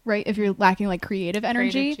creative right? If you're lacking like creative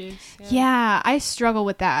energy. Creative juice, Yeah, I struggle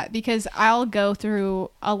with that because I'll go through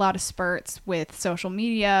a lot of spurts with social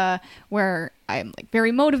media where I'm like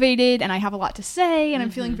very motivated and I have a lot to say and I'm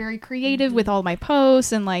feeling very creative with all my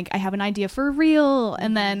posts and like I have an idea for a reel.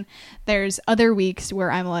 And then there's other weeks where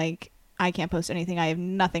I'm like, I can't post anything. I have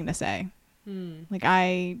nothing to say. Like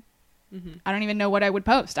I don't even know what I would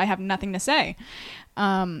post. I have nothing to say.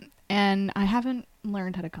 And I haven't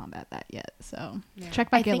learned how to combat that yet. So check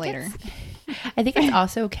back in later. I think it's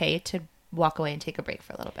also okay to walk away and take a break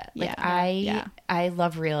for a little bit. Like I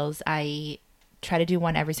love reels. I try to do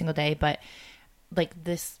one every single day, but like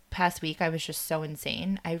this past week I was just so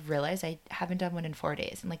insane. I realized I haven't done one in 4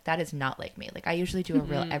 days, and like that is not like me. Like I usually do a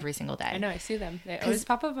reel every single day. I know, I see them. They always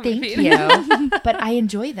pop up on my Thank feed. you. But I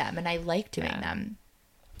enjoy them and I like doing them.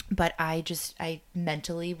 But I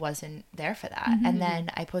mentally wasn't there for that. And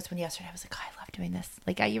then I posted one yesterday. I was like, oh, I love doing this.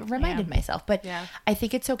 Like I reminded myself. But I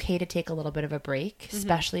think it's okay to take a little bit of a break,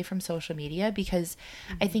 especially from social media, because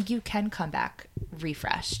I think you can come back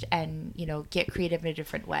refreshed and, you know, get creative in a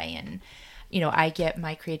different way. And, you know, I get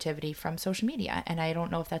my creativity from social media. And I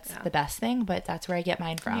don't know if that's the best thing, but that's where I get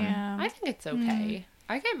mine from. Yeah. I think it's okay.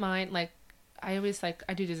 I get mine, like, I always I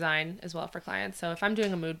do design as well for clients. So if I'm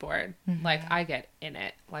doing a mood board, like I get in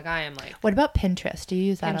it. Like I am like. What about Pinterest? Do you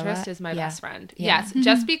use that a lot? Pinterest is my best friend. Yeah. Yes.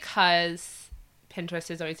 Just because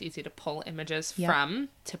Pinterest is always easy to pull images from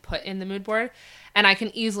to put in the mood board. And I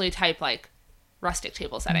can easily type like rustic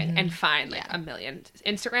table setting and find like a million.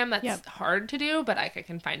 Instagram, that's hard to do, but I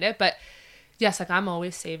can find it. But yes, like I'm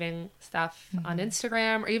always saving stuff on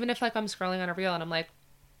Instagram, or even if like I'm scrolling on a reel and I'm like,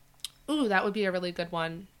 ooh, that would be a really good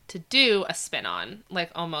one to do a spin on,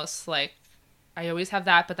 like almost like I always have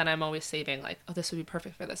that, but then I'm always saving like, oh, this would be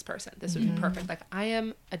perfect for this person. This would be perfect. Like I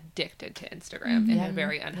am addicted to Instagram in a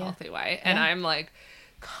very unhealthy way. And I'm like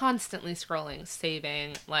constantly scrolling,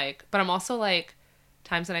 saving, like, but I'm also like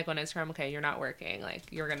times when I go on Instagram, okay, you're not working. Like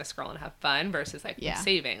you're going to scroll and have fun versus like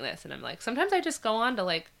saving this. And I'm like, sometimes I just go on to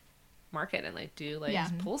like market and like do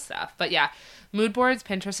like pull stuff. But yeah, mood boards,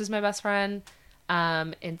 Pinterest is my best friend.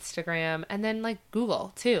 Instagram, and then like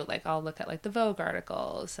Google too. Like I'll look at like the Vogue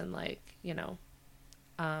articles and like, you know,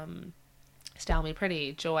 Style Me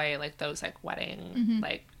Pretty, Joy, like those like wedding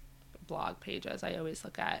like blog pages I always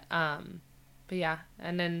look at. But yeah,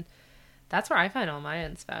 and then that's where I find all my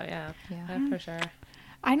inspo. Yeah, for sure.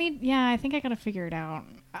 I think I gotta figure it out.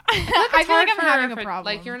 I feel like I'm having a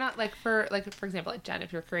problem. Like you're not like for example, like Jen,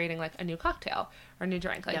 if you're creating like a new cocktail or a new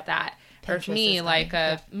drink like that. Pinterest, or for me, like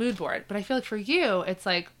a mood board. But I feel like for you, it's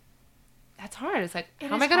like, that's hard. It's like,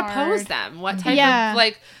 how am I going to pose them? What type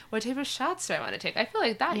of, what type of shots do I want to take? I feel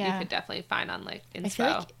like that you could definitely find on, like, inspo. I feel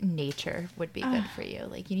like nature would be good for you.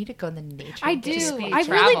 Like, you need to go in the nature. I do. I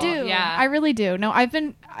really do. Yeah. I really do. No,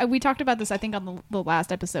 we talked about this, I think, on the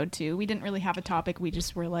last episode, too. We didn't really have a topic. We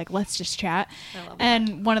just were like, let's just chat. I love that.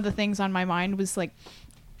 And one of the things on my mind was, like,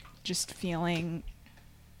 just feeling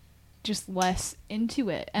just less into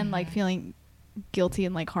it and like feeling guilty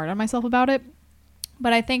and like hard on myself about it.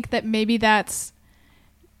 But I think that maybe that's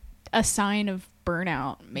a sign of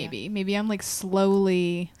burnout. Maybe I'm like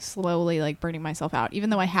slowly like burning myself out, even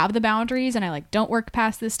though I have the boundaries and I like don't work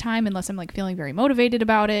past this time unless I'm like feeling very motivated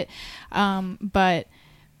about it. But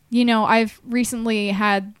you know, I've recently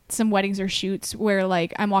had some weddings or shoots where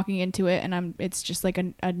like I'm walking into it and it's just like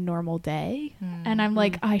a normal day. And I'm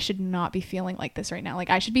like, I should not be feeling like this right now. Like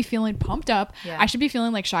I should be feeling pumped up. Yeah. I should be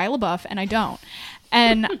feeling like Shia LaBeouf, and I don't.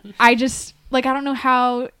 And I just like, I don't know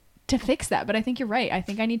how to fix that, but I think you're right. I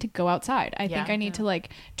think I need to go outside. I think I need to like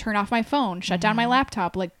turn off my phone, shut down my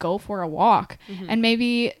laptop, like go for a walk and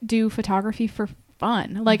maybe do photography for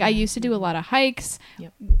fun. Like I used to do a lot of hikes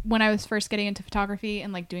when I was first getting into photography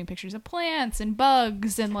and like doing pictures of plants and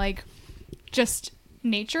bugs and like just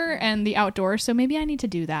nature and the outdoors. So maybe I need to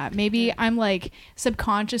do that. Maybe I'm like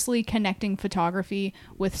subconsciously connecting photography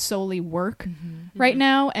with solely work right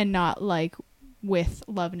now and not like with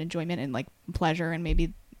love and enjoyment and like pleasure. And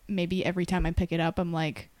maybe every time I pick it up, I'm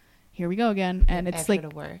like, here we go again. And it's like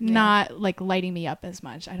not like lighting me up as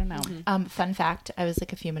much. I don't know. Fun fact, I was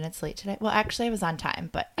like a few minutes late today. Well, actually I was on time,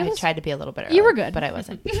 but I tried to be a little bit early. You were good. But I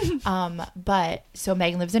wasn't. But so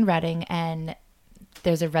Megan lives in Reading and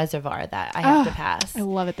there's a reservoir that I have to pass. I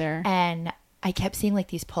love it there. And I kept seeing like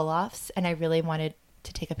these pull-offs and I really wanted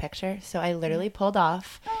to take a picture. So I literally pulled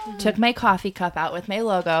off, took my coffee cup out with my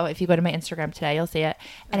logo. If you go to my Instagram today, you'll see it.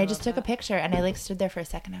 And I just took a picture and I like stood there for a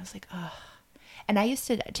second. I was like, oh. And I used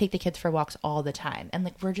to take the kids for walks all the time. And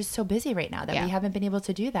like, we're just so busy right now that we haven't been able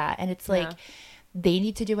to do that. And it's like, they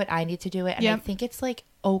need to do it. I need to do it. And I think it's like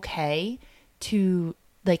okay to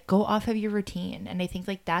like go off of your routine. And I think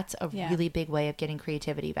like that's a Yeah. really big way of getting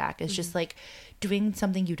creativity back. It's just like doing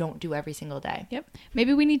something you don't do every single day. Yep.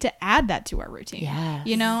 Maybe we need to add that to our routine. Yes.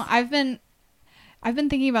 You know, I've been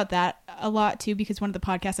thinking about that a lot too, because one of the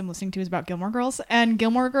podcasts I'm listening to is about Gilmore Girls, and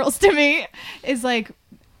Gilmore Girls to me is like,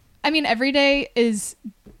 I mean, every day is,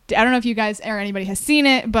 I don't know if you guys or anybody has seen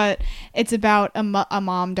it, but it's about a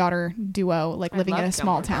mom-daughter duo like living in love a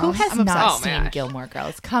small Gilmore town. Who has I'm obsessed. not Oh, my seen gosh. Gilmore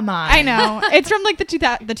Girls? Come on. I know. It's from like the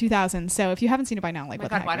 2000s. So if you haven't seen it by now, like Oh my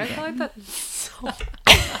what God, the why heck? do I are you feel doing? like that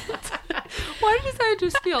so Why does I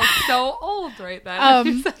just feel so old right then?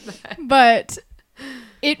 You said that. But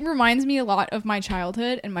it reminds me a lot of my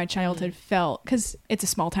childhood, and my childhood felt, because it's a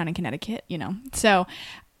small town in Connecticut, you know, so,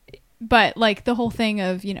 but like the whole thing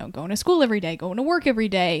of, you know, going to school every day, going to work every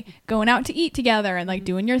day, going out to eat together, and like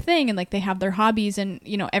doing your thing, and like they have their hobbies, and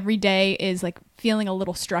you know, every day is like feeling a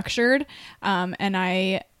little structured. And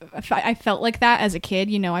I felt like that as a kid.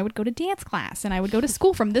 You know, I would go to dance class, and I would go to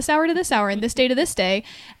school from this hour to this hour, and this day to this day.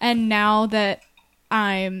 And now that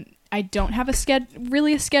I don't have a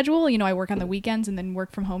schedule. You know, I work on the weekends and then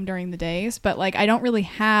work from home during the days, but like I don't really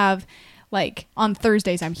have, like, on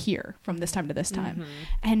Thursdays I'm here from this time to this time.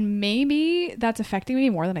 And maybe that's affecting me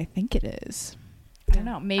more than I think it is. I don't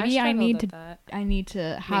know. Maybe I need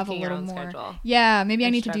to have Making a your little own more. schedule. Yeah, maybe I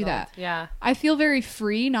need to do struggled. that. Yeah. I feel very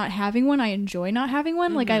free not having one. I enjoy not having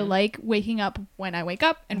one. Like I like waking up when I wake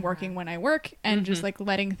up and working when I work and just like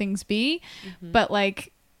letting things be. But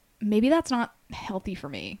like maybe that's not healthy for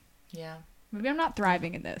me. Yeah. Maybe I'm not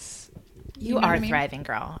thriving in this. You know what are I mean? thriving,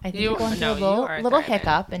 girl. I think You- you're going through no, a you little, are little thriving.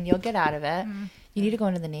 hiccup and you'll get out of it. You need to go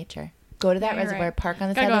into the nature. Go to that Yeah, you're reservoir, right. park on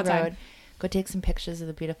the Gotta side go of the outside. road. Go take some pictures of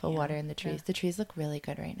the beautiful water and the trees. Yeah. The trees look really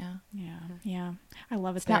good right now. Yeah. I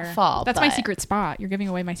love it. It's not there. fall, That's my but- secret spot. You're giving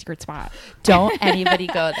away my secret spot. Don't anybody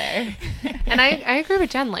go there. And I agree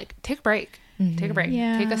with Jen. Like, take a break. Take a break.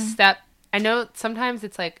 Yeah. Take a step. I know sometimes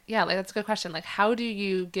it's like, yeah, like that's a good question. Like, how do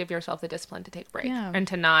you give yourself the discipline to take a break Yeah. and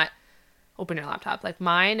to not open your laptop? Like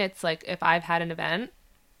mine, it's like if I've had an event,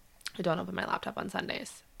 I don't open my laptop on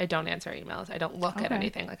Sundays. I don't answer emails. I don't look at Okay.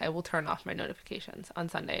 anything. Like I will turn off my notifications on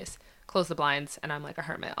Sundays, close the blinds, and I'm like a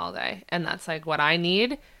hermit all day. And that's like what I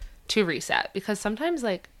need to reset, because sometimes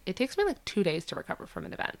like it takes me like 2 days to recover from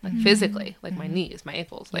an event, like physically, like my knees, my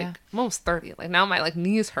ankles, like Yeah. I'm almost 30. Like now my like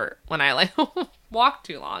knees hurt when I like walk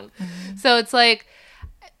too long. So it's like,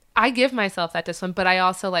 I give myself that discipline, but I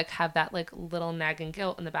also like have that like little nagging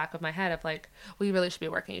guilt in the back of my head of like, well, you really should be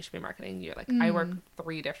working. You should be marketing. You're like, I work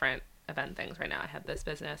 3 different event things right now. I have this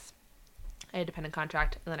business, I had a dependent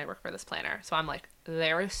contract, and then I work for this planner. So I'm like,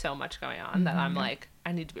 there is so much going on that I'm like,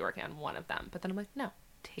 I need to be working on one of them. But then I'm like, no,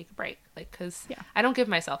 take a break. Like, cause I don't give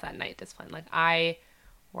myself that night discipline. Like I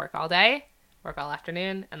work all day, work all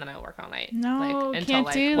afternoon, and then I work all night. No, like until can't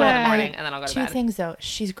like do 1 in that. the morning, and then I'll go to 2 bed. things though.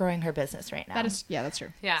 She's growing her business right now. That's true.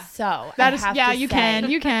 Yeah. So That I is, have yeah, to you say,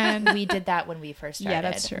 can. You can. we did that when we first started. Yeah,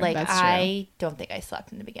 that's true. Like That's true. I don't think I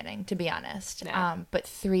slept in the beginning, to be honest. Yeah. But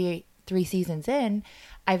three seasons in,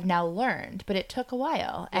 I've now learned, but it took a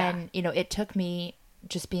while. Yeah. And, you know, it took me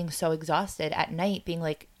just being so exhausted at night, being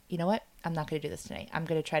like, you know what? I'm not going to do this tonight. I'm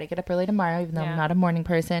going to try to get up early tomorrow, even though Yeah. I'm not a morning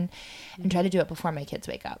person, and try to do it before my kids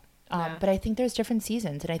wake up. Yeah. But I think there's different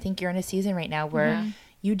seasons. And I think you're in a season right now where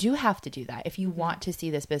you do have to do that if you want to see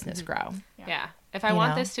this business grow. Yeah. If I You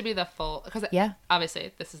want know? this to be the full, because Yeah.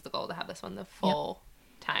 obviously this is the goal, to have this one the full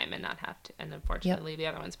time and not have to, and unfortunately leave the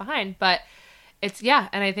other ones behind. But it's, yeah.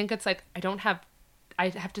 And I think it's like, I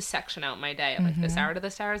have to section out my day of like this hour to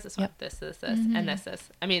this hour is this one, this, and this.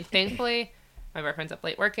 I mean, thankfully my boyfriend's up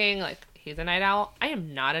late working. Like he's a night owl. I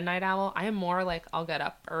am not a night owl. I am more like, I'll get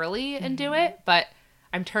up early and do it, but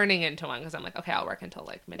I'm turning into one because I'm like, okay, I'll work until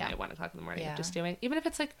like midnight, 1 o'clock in the morning, Yeah. just doing, even if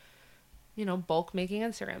it's like, you know, bulk making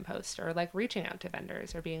Instagram posts or like reaching out to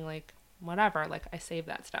vendors or being like, whatever, like I save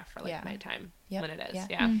that stuff for like Yeah. nighttime Yep. when it is. Yeah.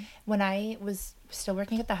 Yeah. When I was still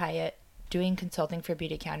working at the Hyatt, doing consulting for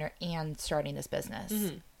Beauty Counter and starting this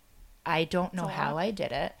business, I don't know That's a how lot. I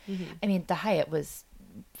did it. I mean, the Hyatt was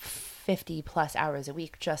 50 plus hours a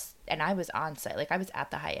week and I was on site. Like I was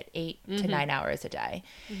at the Hyatt 8 to 9 hours a day.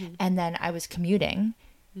 And then I was commuting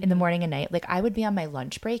in the morning and night. Like I would be on my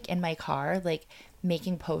lunch break in my car, like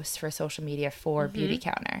making posts for social media for Beauty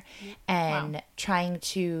Counter and trying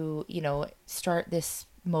to, you know, start this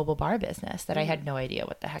mobile bar business that I had no idea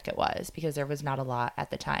what the heck it was because there was not a lot at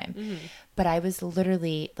the time. But I was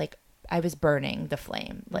literally like, I was burning the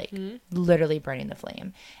flame, like literally burning the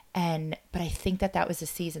flame. But I think that was a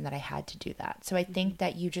season that I had to do that. So I think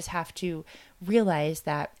that you just have to realize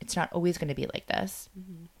that it's not always going to be like this.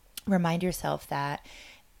 Remind yourself that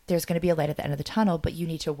there's going to be a light at the end of the tunnel, but you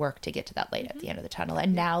need to work to get to that light at the end of the tunnel.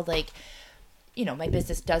 And now, like, my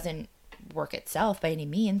business doesn't work itself by any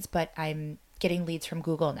means, but I'm getting leads from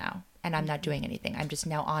Google now, and I'm not doing anything. I'm just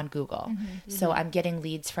now on Google. So I'm getting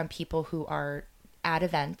leads from people who are at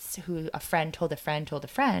events, who a friend told a friend told a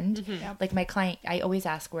friend. Like my client, I always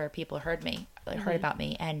ask where people heard about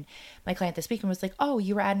me. And my client this weekend was like, oh,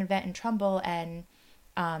 you were at an event in Trumbull, and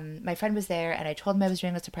my friend was there, and I told him I was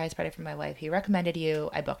doing a surprise party for my wife. He recommended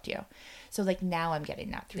you. I booked you. So like now I'm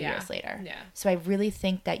getting that 3 years later. Yeah. So I really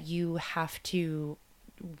think that you have to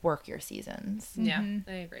work your seasons. Yeah,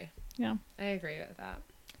 I agree. Yeah. I agree with that.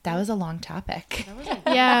 That was a long topic. That was a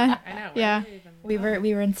Yeah. I know. Yeah. We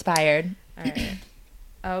were inspired. All right.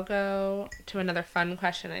 I'll go to another fun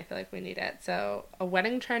question. I feel like we need it. So, a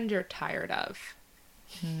wedding trend you're tired of?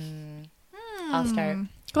 I'll start.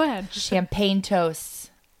 Go ahead. Champagne toasts.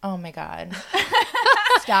 Oh my God.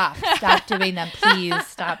 Stop doing them, please.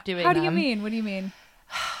 Stop doing them. How do you mean? What do you mean?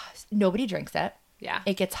 Nobody drinks it. Yeah.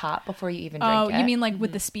 It gets hot before you even drink Oh, it. you mean like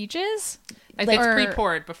with the speeches? Like like- it's or-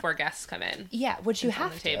 pre-poured before guests come in. Yeah, which you It's on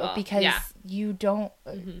have the to table. because Yeah. you don't,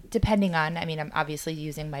 depending on, I mean, I'm obviously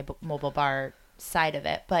using my mobile bar side of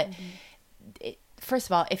it, but first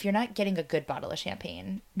of all, if you're not getting a good bottle of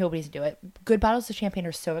champagne, nobody's do it. Good bottles of champagne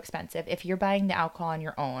are so expensive. If you're buying the alcohol on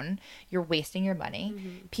your own, you're wasting your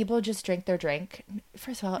money. People just drink their drink.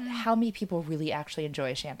 First of all, how many people really actually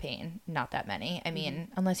enjoy champagne? Not that many. I mean,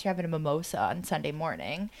 unless you're having a mimosa on Sunday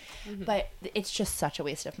morning, but it's just such a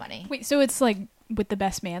waste of money. Wait, so it's like with the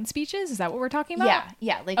best man speeches? Is that what we're talking about?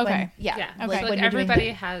 Yeah, like Okay. when, Yeah. Okay. Like, when you're doing everybody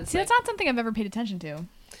has. See, like, that's not something I've ever paid attention to.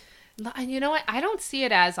 and you know what? I don't see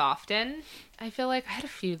it as often. I feel like I had a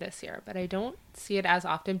few this year, but I don't see it as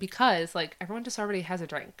often because like everyone just already has a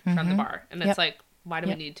drink from the bar, and it's Yep. like, why do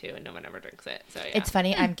Yep. we need to? And no one ever drinks it. So yeah. It's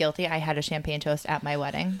funny. I'm guilty. I had a champagne toast at my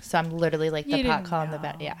wedding, so I'm literally like the You pot didn't calling the know.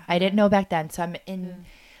 bed. Yeah, I didn't know back then, so I'm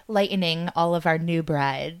enlightening all of our new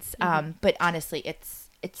brides. But honestly, it's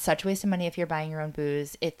such a waste of money if you're buying your own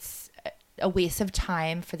booze. It's a waste of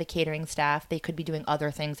time for the catering staff. They could be doing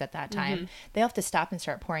other things at that time. They have to stop and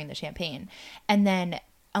start pouring the champagne, and then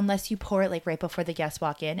unless you pour it like right before the guests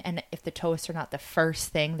walk in, and if the toasts are not the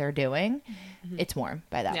first thing they're doing, it's warm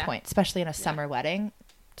by that Yeah. point, especially in a summer wedding.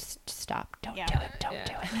 Just stop. Don't Yeah. do it. Don't Yeah.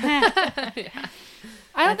 do it.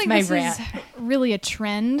 I don't That's think my this rant. is really a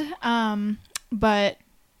trend, but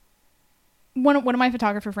one of my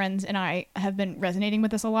photographer friends and I have been resonating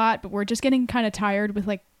with this a lot, but we're just getting kind of tired with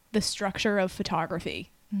like the structure of photography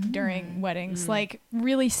during weddings, like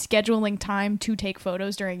really scheduling time to take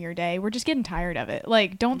photos during your day. We're just getting tired of it.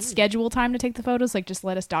 Like, don't schedule time to take the photos. Like, just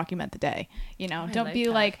let us document the day. You know, I don't like be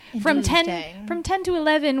that. like from 10 Interesting. to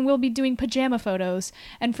 11 we'll be doing pajama photos,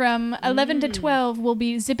 and from 11 to 12 we'll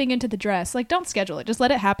be zipping into the dress. Like, don't schedule it. Just let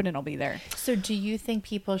it happen and it'll be there. So do you think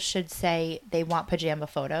people should say they want pajama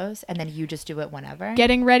photos and then you just do it whenever?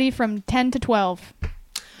 Getting ready from 10 to 12.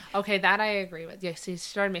 Okay, that I agree with. Yeah, she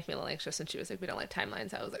started making me a little anxious, and she was like, "We don't like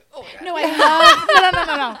timelines." I was like, "Oh my god." No, I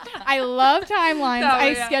love no. I love timelines. No, I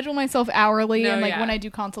yeah. schedule myself hourly, No, and like yeah. when I do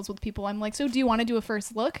consults with people, I'm like, so do you want to do a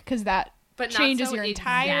first look? Because that But not changes so your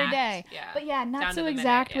entire exact. day. Yeah. But yeah, Down not to so the minute,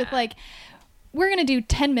 exact with yeah. like, we're going to do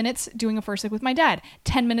 10 minutes doing a first look with my dad,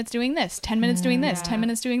 10 minutes doing this, 10 minutes doing this, 10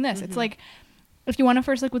 minutes doing this. It's like, if you want a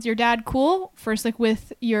first look with your dad, cool. First look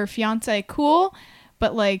with your fiance, cool.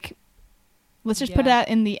 But like, let's just put Yeah. that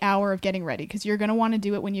in the hour of getting ready, because you're going to want to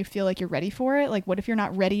do it when you feel like you're ready for it. Like, what if you're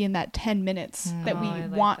not ready in that 10 minutes that we I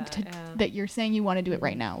like want that, to, yeah. that you're saying you want to do it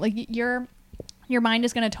right now? Like, your mind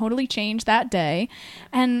is going to totally change that day.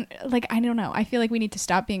 And like, I don't know. I feel like we need to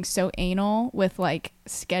stop being so anal with like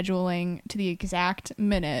scheduling to the exact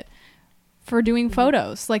minute for doing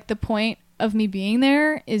photos. Like, the point of me being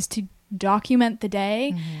there is to document the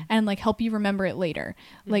day and like help you remember it later.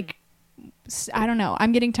 Like, I don't know.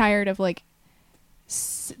 I'm getting tired of like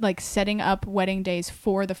setting up wedding days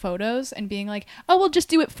for the photos and being like, oh, we'll just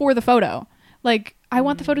do it for the photo. Like, I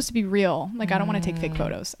want the photos to be real. Like, I don't want to take fake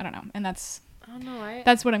photos. I don't know. And that's Oh no,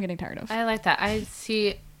 what I'm getting tired of. I like that. I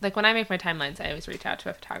see, like, when I make my timelines, I always reach out to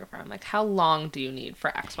a photographer. I'm like, how long do you need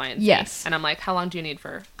for X, Y, and Z? Yes. And I'm like, how long do you need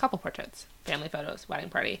for couple portraits, family photos, wedding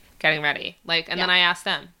party, getting ready? Like, and then I ask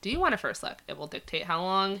them, do you want a first look? It will dictate how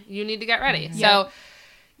long you need to get ready. So,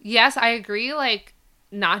 yes, I agree, like,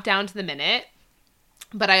 not down to the minute,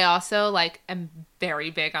 but I also, like, am very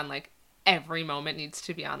big on, like, every moment needs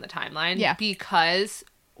to be on the timeline. Yeah. Because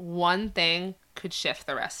one thing could shift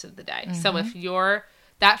the rest of the day. So if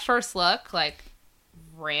that first look like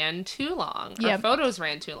ran too long or Yep. photos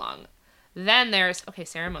ran too long, then there's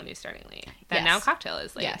ceremony's starting late. Then now Yes. cocktail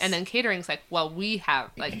is late. Yes. And then catering's like, well, we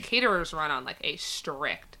have like caterers run on like a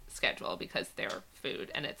strict schedule because they're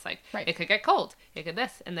food and it's like Right. it could get cold, it could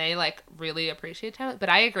this, and they like really appreciate time. But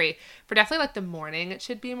I agree, for definitely like the morning it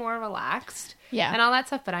should be more relaxed, Yeah. and all that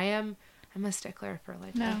stuff. But I'm a stickler for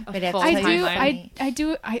like No. a But full I do-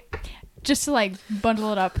 timeline. I just to like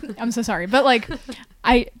bundle it up. I'm so sorry, but like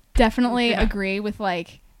I definitely Yeah. agree with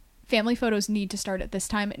like family photos need to start at this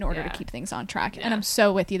time in order Yeah. to keep things on track, and Yeah. I'm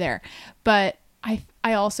so with you there. But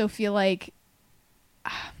I also feel like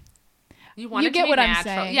You want you it to get be what I'm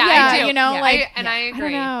natural. saying. Yeah, I do. You know, Yeah. like I agree.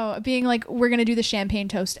 I don't know, being like we're gonna do the champagne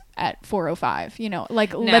toast at 4:05. You know,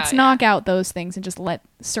 like No, let's yeah. knock out those things and just let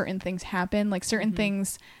certain things happen. Like certain Mm-hmm.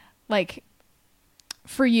 things, like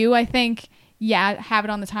for you, I think have it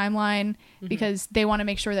on the timeline Mm-hmm. because they want to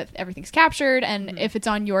make sure that everything's captured, and if it's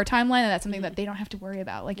on your timeline, then that's something that they don't have to worry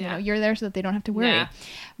about. Like you Mm-hmm. Yeah. know, you're there so that they don't have to worry. Yeah.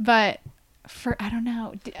 But for I don't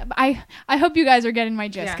know, I hope you guys are getting my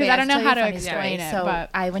gist Yeah. because Wait, I don't know I'll how tell to you a funny explain story. it. So But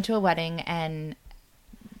I went to a wedding, and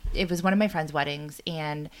it was one of my friends' weddings,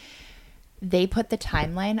 and they put the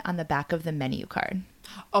timeline on the back of the menu card.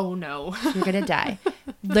 Oh no. You're gonna die,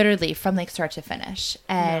 literally from like start to finish.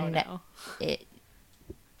 And no.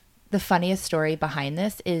 the funniest story behind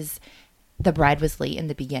this is the bride was late in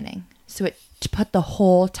the beginning, so it put the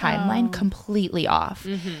whole timeline completely off.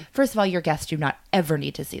 First of all, your guests do not ever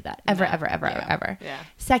need to see that, ever, ever, ever, Yeah. ever. Yeah.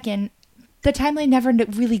 Second, the timeline never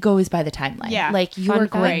really goes by the timeline. Yeah. Like you Fun are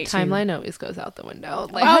fact, going to timeline always goes out the window.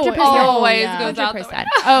 Like, 100%. always yeah. goes out the window. 100%.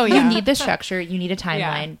 oh yeah, You need the structure. You need a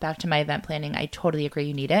timeline. Back to my event planning. I totally agree.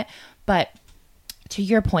 You need it. But to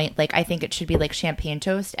your point, like, I think it should be like champagne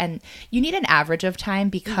toast, and you need an average of time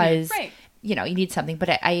because, Right. you know, you need something. But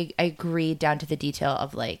I agree down to the detail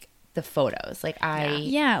of like the photos. Like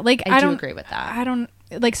yeah. Like I do don't agree with that. I don't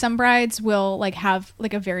like some brides will like have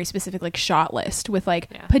like a very specific like shot list with like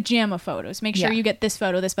Yeah. pajama photos. Make sure Yeah. you get this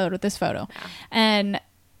photo, this photo, this photo. And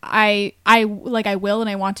I like I will and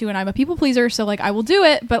I want to, and I'm a people pleaser, so like I will do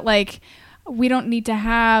it, but like we don't need to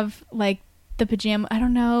have like the pajama. I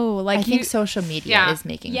don't know. Like I think you, social media Yeah. is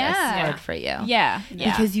making this Yeah. hard for you. yeah.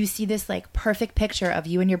 Because you see this like perfect picture of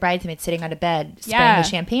you and your bridesmaid sitting on a bed spraying Yeah. a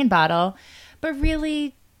champagne bottle, but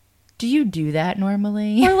really, do you do that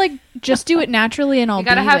normally? or like just do it naturally and I'll You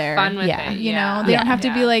gotta be have there. fun with Yeah. it. You yeah. know, they don't Yeah. have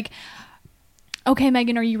to be Yeah. like, okay,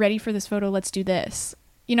 Megan, are you ready for this photo? Let's do this.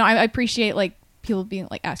 You know, I appreciate like people being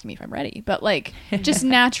like asking me if I'm ready, but like just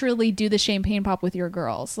naturally do the champagne pop with your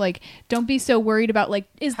girls. Like, don't be so worried about like,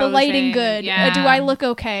 is the lighting Posing, good? yeah. Do I look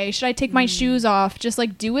okay? Should I take my shoes off? Just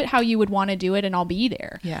like do it how you would want to do it, and I'll be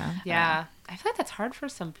there. Yeah. Yeah. I feel like that's hard for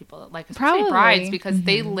some people, like especially Probably. brides, because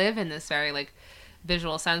they live in this very like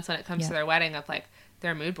visual sense when it comes Yeah. to their wedding of like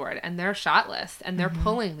their mood board and their shot list, and they're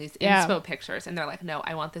pulling these Yeah. inspo pictures, and they're like, no,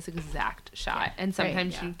 I want this exact shot, and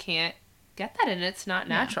sometimes yeah. you can't get that, and it's not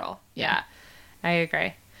natural. Yeah. Yeah, I agree.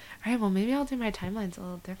 All right, well, maybe I'll do my timelines a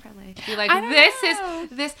little differently. Be like, I don't this know. is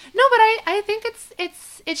this. No, but I think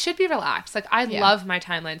it should be relaxed. Like I Yeah. love my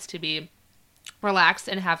timelines to be relaxed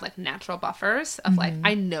and have like natural buffers of like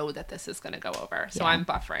I know that this is going to go over, so Yeah. I'm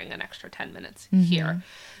buffering an extra 10 minutes here.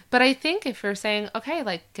 But I think if you're saying, okay,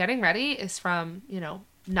 like getting ready is from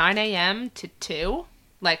 9 a.m. to 2,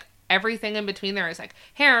 like everything in between there is like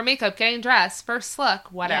hair, makeup, getting dressed, first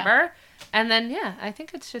look, whatever. And then I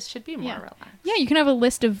think it's just should be more relaxed. Yeah, you can have a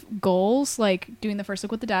list of goals, like doing the first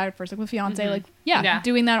look with the dad, first look with fiance, like Yeah.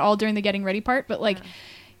 doing that all during the getting ready part. But like,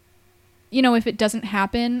 if it doesn't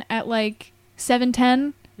happen at like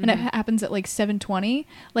 7:10 and it happens at like 7:20,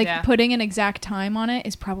 like Yeah. putting an exact time on it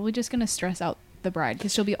is probably just gonna stress out the bride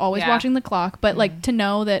because she'll be always Yeah. watching the clock. But like to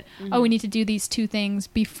know that we need to do these two things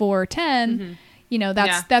before 10.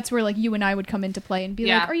 That's where like you and I would come into play and be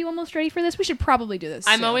Yeah. like, are you almost ready for this? We should probably do this.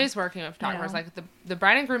 I'm soon." always working with photographers. know? Like the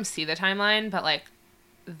bride and groom see the timeline, but like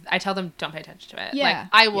I tell them don't pay attention to it. Yeah. Like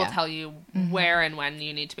I will Yeah. tell you where and when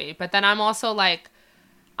you need to be. But then I'm also like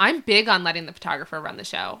I'm big on letting the photographer run the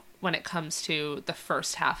show when it comes to the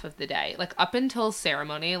first half of the day. Like up until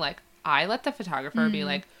ceremony, like I let the photographer be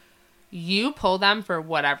like, you pull them for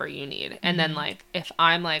whatever you need. And then like if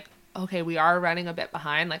I'm like, okay, we are running a bit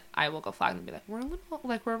behind, like I will go flag and be like,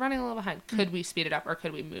 we're running a little behind. Could we speed it up or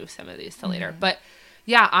could we move some of these to later? But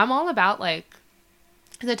yeah, I'm all about like,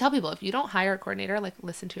 because I tell people, if you don't hire a coordinator, like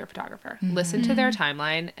listen to your photographer, listen to their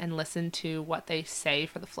timeline and listen to what they say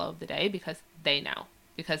for the flow of the day because they know,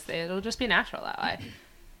 because it'll just be natural that way.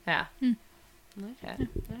 Yeah. Okay.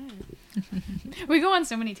 We go on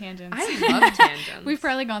so many tangents. I love tangents. We've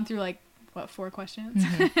probably gone through like 4 questions.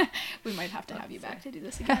 We might have to have you back to do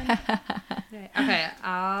this again. Okay.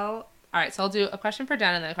 All right. So I'll do a question for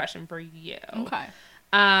Jen and then a question for you. Okay.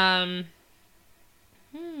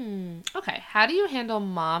 Okay. How do you handle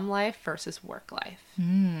mom life versus work life?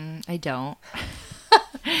 I don't.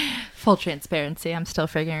 Full transparency. I'm still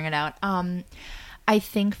figuring it out. I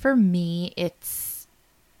think for me, it's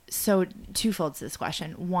so twofold to this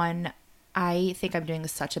question. One, I think I'm doing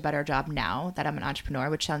such a better job now that I'm an entrepreneur,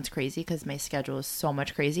 which sounds crazy because my schedule is so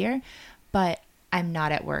much crazier, but I'm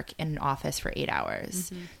not at work in an office for 8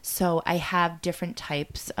 hours. So I have different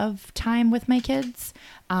types of time with my kids.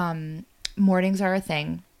 Mornings are a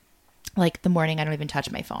thing. Like the morning, I don't even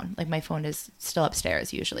touch my phone. Like my phone is still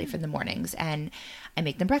upstairs usually for the mornings, and I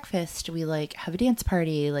make them breakfast. We like have a dance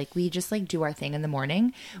party. Like we just like do our thing in the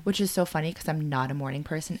morning, which is so funny because I'm not a morning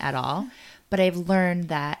person at all. But I've learned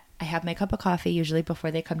that I have my cup of coffee usually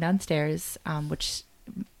before they come downstairs, which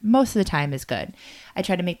most of the time is good. I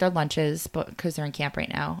try to make their lunches, but because they're in camp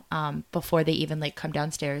right now, before they even like come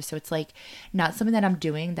downstairs. So it's like not something that I'm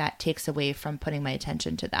doing that takes away from putting my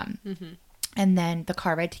attention to them. And then the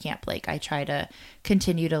car ride to camp, like I try to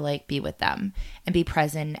continue to like be with them and be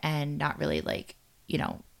present and not really like, you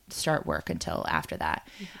know, start work until after that.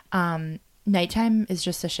 Nighttime is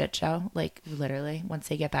just a shit show, like literally once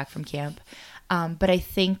they get back from camp. But I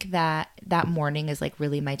think that that morning is like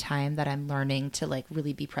really my time that I'm learning to like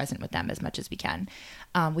really be present with them as much as we can.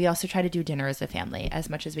 We also try to do dinner as a family as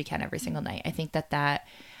much as we can every single night. I think that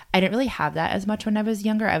I didn't really have that as much when I was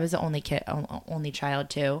younger. I was the only child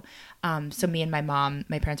too. So me and my mom,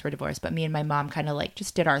 my parents were divorced, but me and my mom kind of like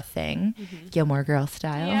just did our thing, Gilmore Girl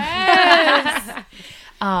style. Yes.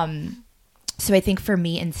 So I think for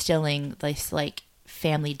me, instilling this like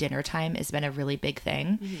family dinner time has been a really big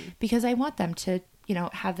thing because I want them to, you know,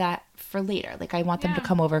 have that for later. Like I want them to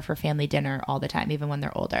come over for family dinner all the time, even when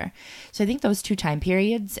they're older. So I think those 2 time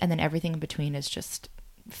periods, and then everything in between is just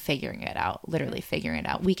figuring it out, literally figuring it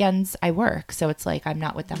out. Weekends I work, so it's like I'm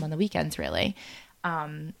not with them on the weekends really.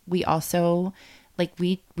 We also like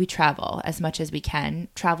we travel as much as we can.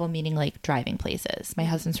 Travel meaning like driving places. My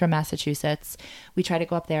husband's from Massachusetts. We try to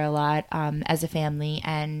go up there a lot as a family,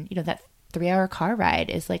 and you know that 3-hour car ride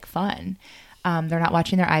is like fun. They're not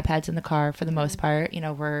watching their iPads in the car for the most part. You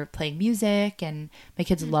know, we're playing music, and my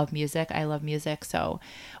kids love music. I love music, so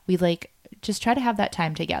we like just try to have that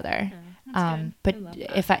time together. But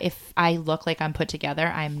if I look like I'm put together,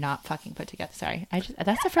 I'm not fucking put together. Sorry.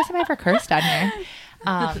 That's the first time I ever cursed on here.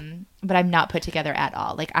 But I'm not put together at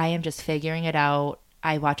all. Like I am just figuring it out.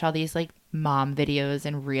 I watch all these like mom videos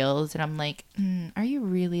and reels, and I'm like, are you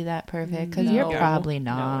really that perfect? Because you're probably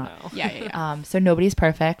not. No. Yeah. So nobody's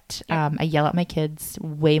perfect. I yell at my kids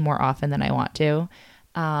way more often than I want to.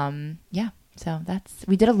 So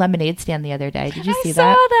we did a lemonade stand the other day. Did you see that?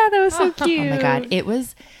 I saw that. That was so cute. Oh my God. It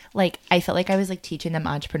was like, I felt like I was like teaching them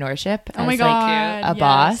entrepreneurship Oh my as God, like a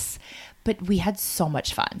boss, but we had so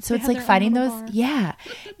much fun. So They it's had like their own finding little those. bar. Yeah.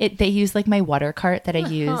 They used like my water cart that I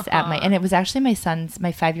use and it was actually my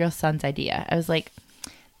 5-year-old son's idea. I was like,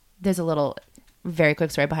 there's a little very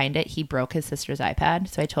quick story behind it. He broke his sister's iPad.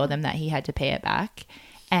 So I told him that he had to pay it back.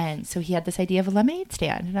 And so he had this idea of a lemonade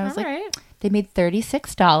stand. And I was they made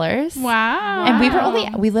 $36. Wow. And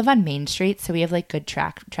we live on Main Street, so we have like good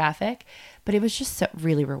traffic, but it was just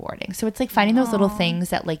really rewarding. So it's like finding those little things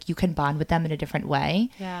that like you can bond with them in a different way.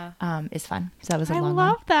 Is fun. So that was a I long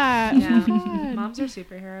love one. that. Yeah. Oh my God. Moms are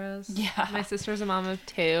superheroes. Yeah. My sister's a mom of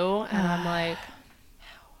 2, and I'm like,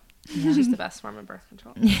 she's the best form of birth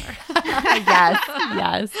control. ever.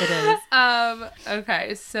 yes, it is.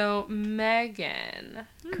 Okay, so Megan.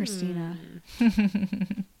 Christina.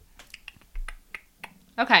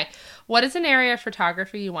 Okay, what is an area of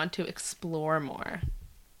photography you want to explore more?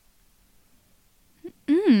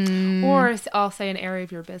 Or I'll say an area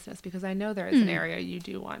of your business, because I know there is an area you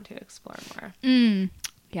do want to explore more.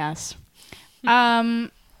 Yes.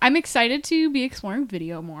 I'm excited to be exploring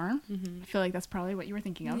video more. I feel like that's probably what you were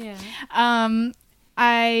thinking of. Yeah.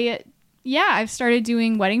 I've started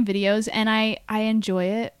doing wedding videos, and I enjoy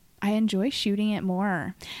it. I enjoy shooting it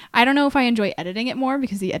more. I don't know if I enjoy editing it more,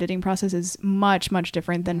 because the editing process is much, much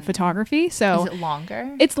different than photography. So Is it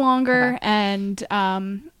longer? it's longer, Okay.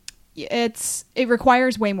 and it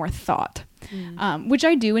requires way more thought, which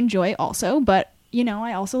I do enjoy also. But you know,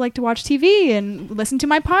 I also like to watch TV and listen to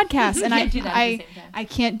my podcasts, and I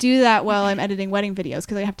can't do that while I'm editing wedding videos,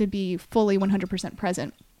 because I have to be fully 100%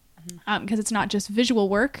 present. Because it's not just visual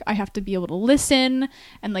work. I have to be able to listen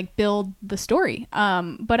and like build the story.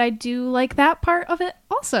 But I do like that part of it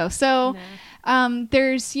also. So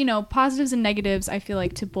there's, you know, positives and negatives, I feel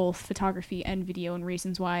like, to both photography and video, and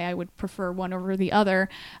reasons why I would prefer one over the other.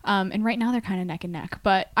 And right now they're kind of neck and neck.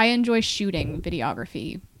 But I enjoy shooting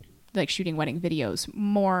videography, like shooting wedding videos,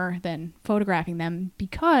 more than photographing them,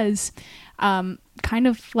 because kind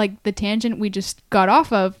of like the tangent we just got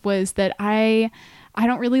off of was that I I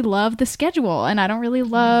don't really love the schedule, and I don't really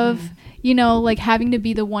love, you know, like having to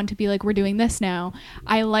be the one to be like, we're doing this now.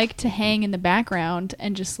 I like to hang in the background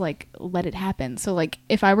and just like let it happen. So like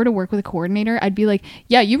if I were to work with a coordinator, I'd be like,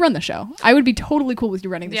 yeah, you run the show. I would be totally cool with you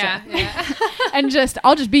running the show. Yeah. And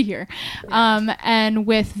I'll just be here. And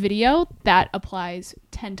with video, that applies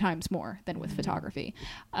 10 times more than with photography,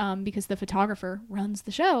 because the photographer runs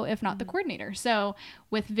the show, if not the coordinator. So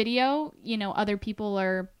with video, you know, other people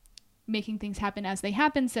are making things happen as they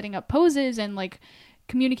happen, setting up poses and like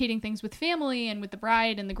communicating things with family and with the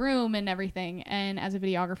bride and the groom and everything. And as a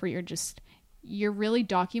videographer, you're really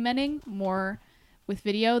documenting more with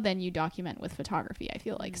video than you document with photography, I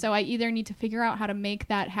feel like. So I either need to figure out how to make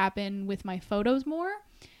that happen with my photos more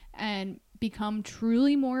and become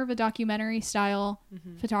truly more of a documentary style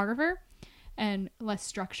photographer and less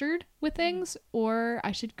structured with things, or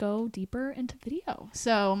I should go deeper into video.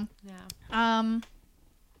 So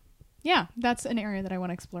yeah, that's an area that I want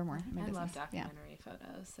to explore more in my business. Love documentary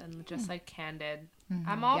photos and just like candid.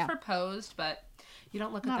 I'm all for posed, but you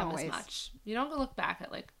don't look at them as much. You don't look back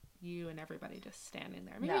at like you and everybody just standing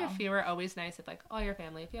there. Maybe a few are always nice if like all your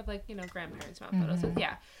family, if you have like, you know, grandparents you want photos with,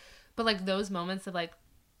 but like those moments of like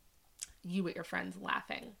you with your friends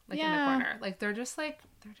laughing like in the corner, like they're just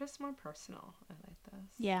more personal. I like those.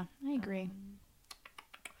 Yeah, I agree.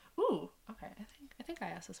 Ooh, okay. I think I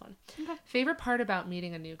asked this one. Okay. Favorite part about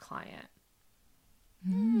meeting a new client?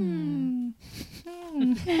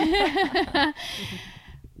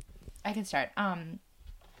 I can start.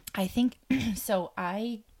 I think so.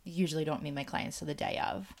 I usually don't meet my clients till the day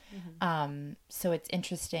of. So it's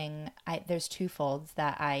interesting. There's two folds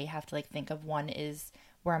that I have to like think of. One is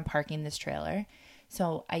where I'm parking this trailer.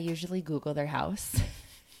 So I usually Google their house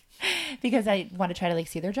because I want to try to like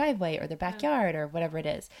see their driveway or their backyard or whatever it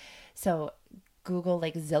is. So Google,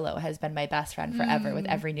 like Zillow has been my best friend forever with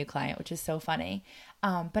every new client, which is so funny.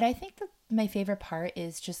 But I think that my favorite part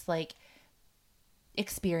is just like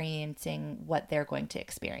experiencing what they're going to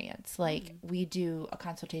experience. Like we do a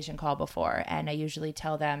consultation call before, and I usually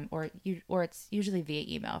tell them, or it's usually via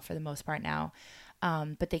email for the most part now,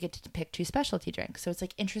 but they get to pick 2 specialty drinks. So it's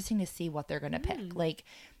like interesting to see what they're going to pick. Like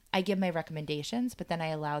I give my recommendations, but then I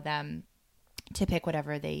allow them to pick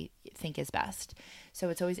whatever they think is best. So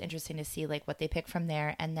it's always interesting to see like what they pick from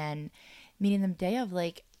there. And then meeting them day of,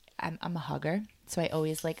 like I'm a hugger, so I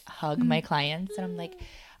always like hug my clients, and I'm like,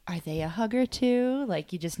 are they a hugger too?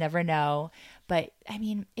 Like you just never know. But I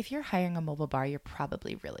mean, if you're hiring a mobile bar, you're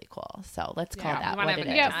probably really cool. So let's call that what it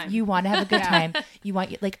is. You want to have a good time. You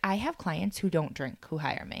want, like, I have clients who don't drink who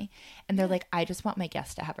hire me, and they're like, I just want my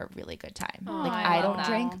guests to have a really good time. Like I don't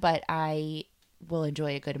drink, but I will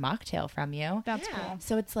enjoy a good mocktail from you. That's cool.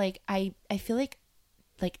 So it's like I feel like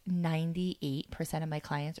 98% of my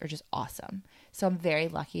clients are just awesome. So I'm very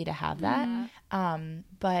lucky to have that.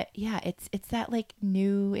 But yeah, it's that like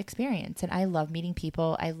new experience, and I love meeting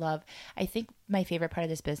people. I think my favorite part of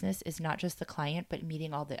this business is not just the client, but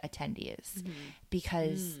meeting all the attendees,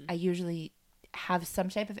 because I usually have some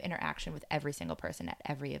type of interaction with every single person at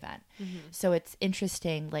every event. So it's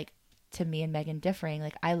interesting, like, to me and Megan differing,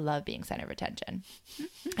 like I love being center of attention.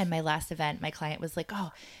 And my last event, my client was like,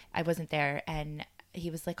 oh, I wasn't there, and he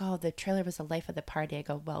was like, oh, the trailer was the life of the party. I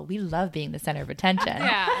go, well, we love being the center of attention.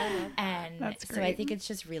 And that's great. So I think it's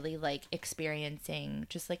just really like experiencing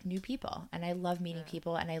just like new people. And I love meeting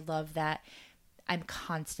people, and I love that I'm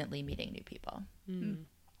constantly meeting new people.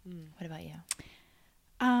 What about you?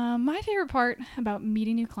 My favorite part about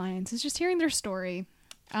meeting new clients is just hearing their story.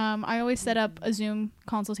 I always set up a Zoom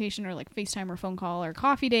consultation or like FaceTime or phone call or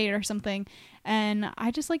coffee date or something. And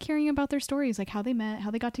I just like hearing about their stories, like how they met,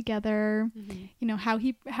 how they got together, you know, how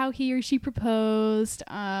he or she proposed.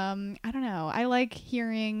 I don't know. I like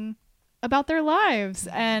hearing about their lives,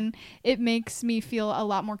 and it makes me feel a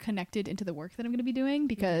lot more connected into the work that I'm going to be doing,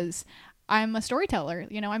 because I'm a storyteller.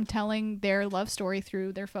 You know, I'm telling their love story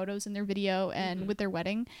through their photos and their video and with their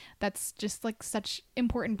wedding. That's just like such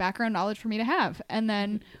important background knowledge for me to have. And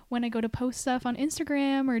then when I go to post stuff on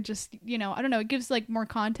Instagram or just, you know, I don't know, it gives like more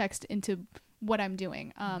context into what I'm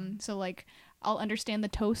doing. So like I'll understand the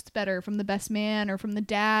toast better from the best man or from the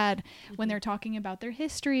dad when they're talking about their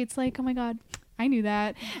history. It's like, oh my God, I knew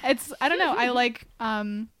that. I don't know. I like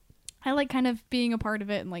kind of being a part of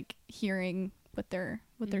it and like hearing what their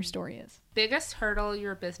story is. Biggest hurdle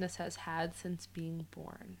your business has had since being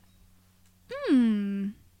born?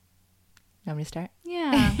 You want me to start?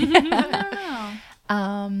 Yeah. I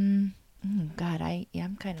don't know. God,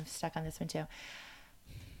 I'm kind of stuck on this one too.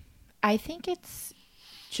 I think it's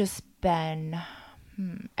just been,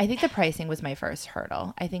 I think the pricing was my first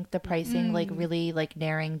hurdle. I think the pricing, like really like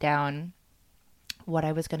narrowing down what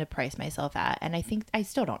I was going to price myself at. And I think I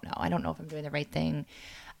still don't know. I don't know if I'm doing the right thing.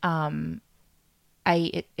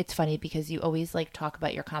 It's funny because you always like talk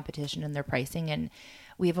about your competition and their pricing, and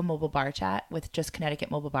we have a mobile bar chat with just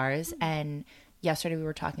Connecticut mobile bars. And yesterday we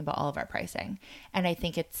were talking about all of our pricing. And I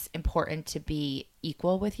think it's important to be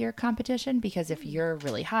equal with your competition, because if you're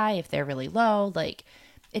really high, if they're really low, like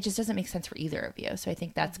it just doesn't make sense for either of you. So I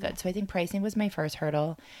think that's good. So I think pricing was my first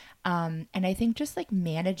hurdle. And I think just like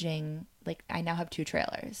managing, like I now have 2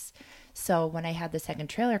 trailers. So when I had the second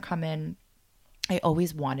trailer come in, I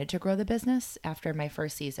always wanted to grow the business. After my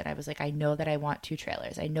first season, I was like, I know that I want 2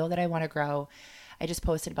 trailers. I know that I want to grow. I just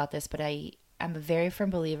posted about this, but I'm a very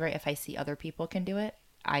firm believer, if I see other people can do it,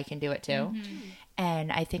 I can do it too.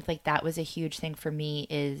 And I think like that was a huge thing for me,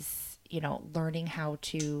 is, you know, learning how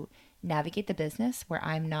to navigate the business where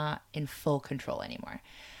I'm not in full control anymore.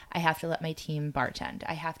 I have to let my team bartend.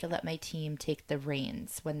 I have to let my team take the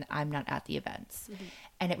reins when I'm not at the events.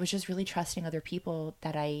 And it was just really trusting other people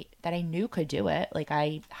that I knew could do it. Like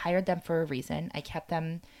I hired them for a reason. I kept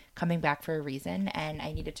them coming back for a reason, and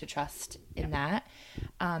I needed to trust in that.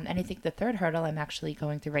 And I think the third hurdle I'm actually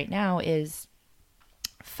going through right now is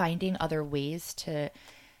finding other ways to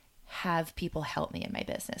have people help me in my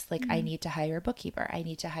business. Like I need to hire a bookkeeper. I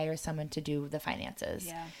need to hire someone to do the finances.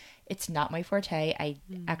 Yeah. It's not my forte. I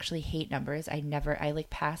actually hate numbers. I like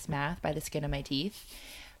pass math by the skin of my teeth,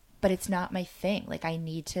 but it's not my thing. Like I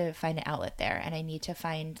need to find an outlet there, and I need to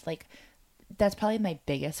find like, that's probably my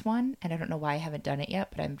biggest one. And I don't know why I haven't done it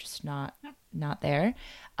yet, but I'm just not there.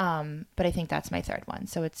 But I think that's my third one.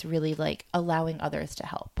 So it's really like allowing others to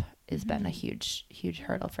help has been a huge, huge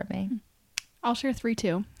hurdle for me. I'll share 3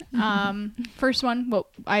 too. First one,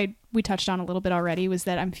 we touched on a little bit already, was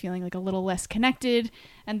that I'm feeling like a little less connected,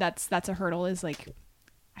 and that's a hurdle. Is like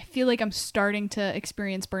I feel like I'm starting to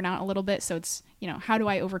experience burnout a little bit. So it's, you know, how do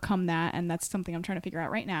I overcome that? And that's something I'm trying to figure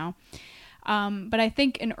out right now. But I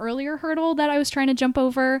think an earlier hurdle that I was trying to jump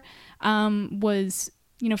over was,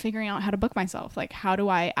 you know, figuring out how to book myself. Like, how do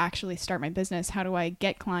I actually start my business? How do I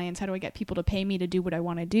get clients? How do I get people to pay me to do what I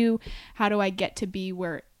want to do? How do I get to be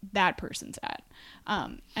where that person's at?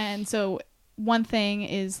 And so one thing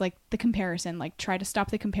is like the comparison, like try to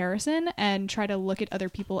stop the comparison and try to look at other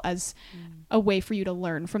people as a way for you to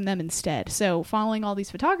learn from them instead. So following all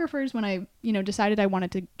these photographers, when I, you know, decided I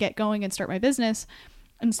wanted to get going and start my business,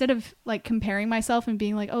 instead of like comparing myself and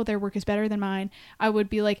being like, oh, their work is better than mine, I would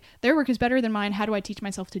be like, their work is better than mine. How do I teach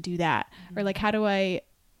myself to do that? Or like, how do I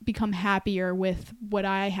become happier with what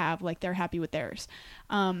I have? Like they're happy with theirs.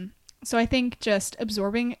 So I think just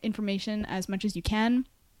absorbing information as much as you can,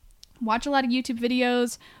 watch a lot of YouTube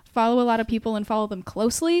videos, follow a lot of people and follow them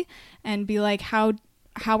closely, and be like, how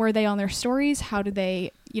are they on their stories? How do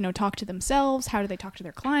they, you know, talk to themselves? How do they talk to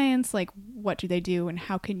their clients? Like, what do they do? And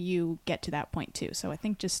how can you get to that point too? So I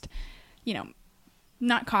think just, you know,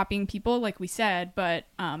 not copying people like we said, but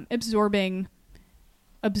absorbing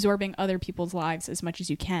other people's lives as much as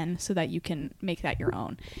you can so that you can make that your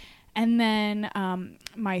own. And then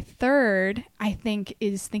my third, I think,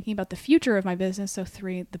 is thinking about the future of my business. So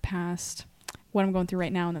 3, the past, what I'm going through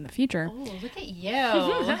right now, and then the future. Oh, look at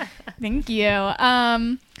you. Thank you.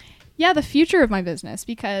 Yeah, the future of my business,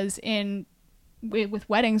 because with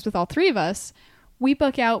weddings with all 3 of us, we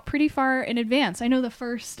book out pretty far in advance. I know the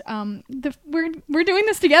first, we're doing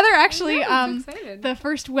this together actually. I'm so excited. The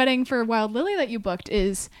first wedding for Wild Lily that you booked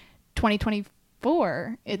is 2024.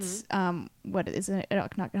 It's what is it?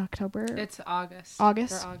 Not October. It's August.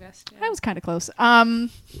 August. For August. Yeah. I was kind of close.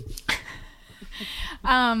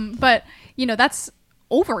 But you know, that's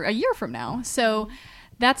over a year from now. So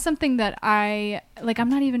that's something that I'm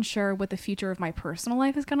not even sure what the future of my personal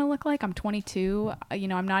life is going to look like. I'm 22. You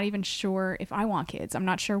know, I'm not even sure if I want kids. I'm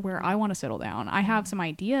not sure where I want to settle down. I have some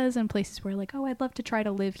ideas and places where like, oh, I'd love to try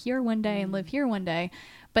to live here one day and live here one day.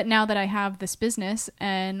 But now that I have this business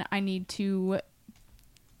and I need to,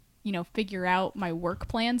 you know, figure out my work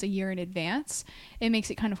plans a year in advance, it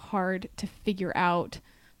makes it kind of hard to figure out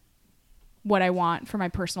what I want for my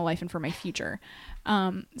personal life and for my future.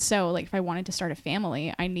 So like if I wanted to start a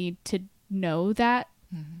family, I need to know that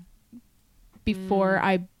before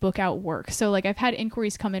I book out work. So like I've had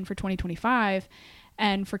inquiries come in for 2025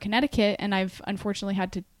 and for Connecticut, and I've unfortunately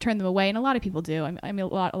had to turn them away. And a lot of people do. I mean, a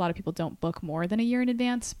lot of people don't book more than a year in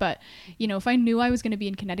advance, but you know, if I knew I was going to be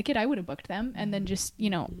in Connecticut, I would have booked them and then just, you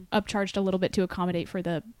know, upcharged a little bit to accommodate for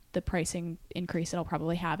the pricing increase that I'll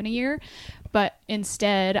probably have in a year. But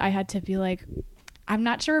instead I had to be like, I'm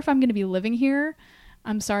not sure if I'm going to be living here.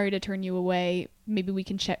 I'm sorry to turn you away maybe we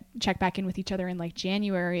can check back in with each other in like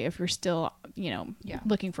January if you're still,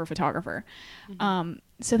 looking for a photographer.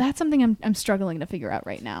 So that's something I'm struggling to figure out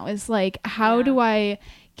right now is like, how do I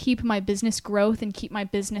keep my business growth and keep my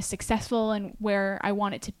business successful and where I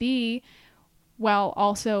want it to be while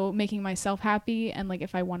also making myself happy? And like,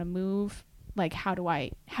 if I want to move, like, how do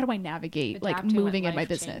I navigate Adapting like moving when in my life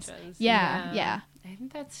business? changes. Yeah. I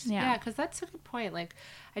think that's Yeah. because that's a good point. Like,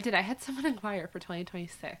 I had someone inquire for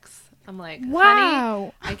 2026. I'm like,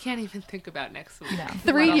 Wow. honey, I can't even think about next week. No.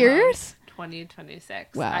 3 let alone years?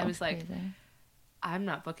 2026. Wow. I was like, Crazy. I'm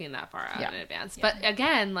not booking that far out Yeah. in advance. Yeah. But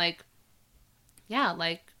again, like,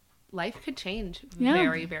 like life could change Yeah.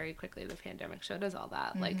 very, very quickly. The pandemic showed us all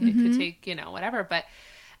that. Like, Mm-hmm. it could take, whatever.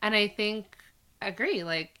 And I think, agree,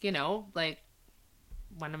 like, like,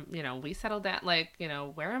 when we settle down, like,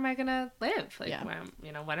 where am I gonna live? Like,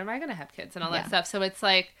 when am I gonna have kids and all that stuff? So it's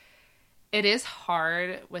like, it is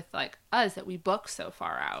hard with like us that we book so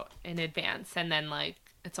far out in advance, and then like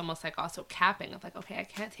it's almost like also capping of like, okay, I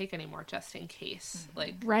can't take any more just in case,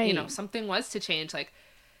 like, Right. something was to change, like,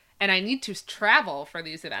 and I need to travel for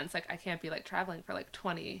these events. Like, I can't be like traveling for like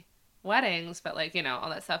 20 weddings, but like, all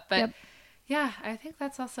that stuff. But yeah, I think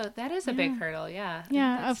that is a big hurdle. Yeah.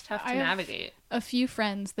 That's tough to navigate. A few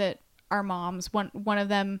friends that are moms. One of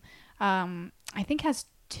them, I think has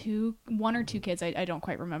one or two kids. I don't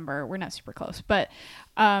quite remember. We're not super close, but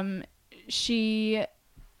she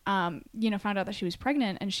found out that she was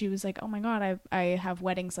pregnant, and she was like, oh my God, I have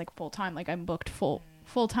weddings like full time. Like, I'm booked full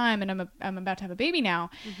time, and I'm about to have a baby now.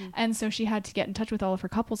 And so she had to get in touch with all of her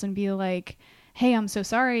couples and be like, hey, I'm so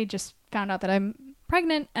sorry. Just found out that I'm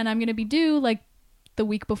pregnant and I'm going to be due like the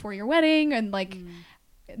week before your wedding. And like,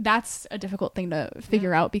 that's a difficult thing to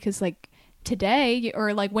figure out, because like today,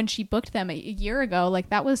 or like when she booked them a year ago, like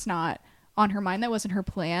that was not on her mind. That wasn't her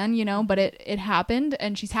plan, but it happened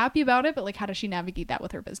and she's happy about it. But like, how does she navigate that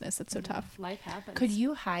with her business? That's so tough. Life happens. Could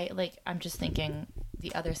you like, I'm just thinking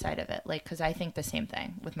the other side of it, like, because I think the same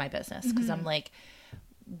thing with my business, because I'm like,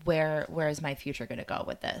 where is my future going to go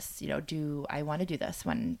with this? Do I want to do this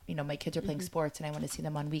when, my kids are playing sports and I want to see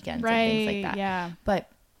them on weekends and things like that? Yeah. But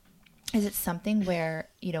is it something where,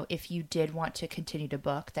 if you did want to continue to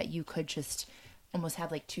book, that you could just almost have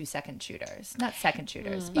like 2 second shooters, not second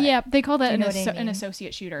shooters, but yeah, they call that you know what I an mean?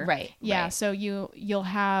 associate shooter. Right. Yeah. right. So you'll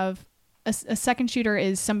have a second shooter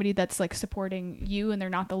is somebody that's like supporting you, and they're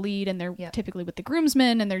not the lead, and they're typically with the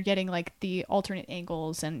groomsmen, and they're getting like the alternate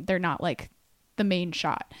angles, and they're not like the main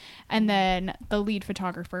shot. And then the lead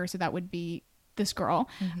photographer, so that would be this girl.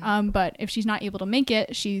 But if she's not able to make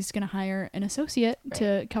it, she's going to hire an associate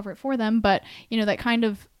to cover it for them. But that kind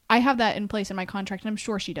of, I have that in place in my contract, and I'm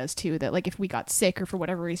sure she does too, that like if we got sick or for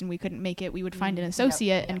whatever reason we couldn't make it, we would find an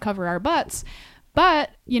associate and cover our butts.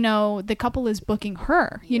 But, the couple is booking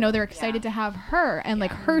her, they're excited to have her and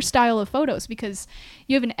like her style of photos, because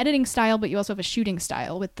you have an editing style, but you also have a shooting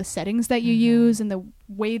style with the settings that you use and the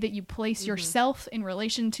way that you place yourself in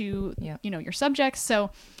relation to, your subjects.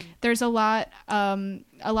 So there's a lot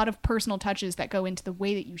of personal touches that go into the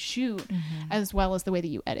way that you shoot as well as the way that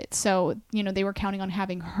you edit. So, they were counting on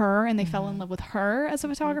having her, and they fell in love with her as a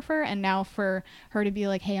photographer. And now for her to be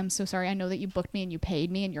like, hey, I'm so sorry. I know that you booked me and you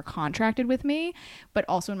paid me and you're contracted with me, but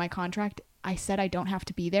also in my contract, I said I don't have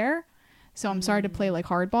to be there. So I'm sorry to play like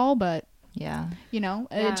hardball, but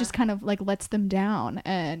it just kind of like lets them down,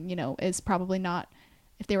 and, is probably not,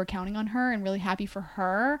 if they were counting on her and really happy for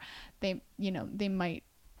her, they might,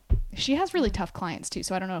 she has really tough clients too.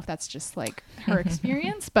 So I don't know if that's just like her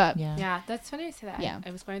experience, but yeah, that's funny you say that. Yeah.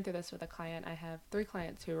 I was going through this with a client. I have 3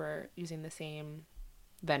 clients who are using the same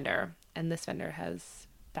vendor, and this vendor has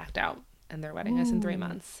backed out, and their wedding is in 3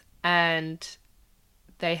 months. And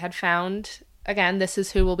they had found, again, this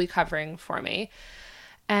is who will be covering for me.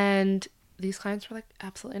 And these clients were like,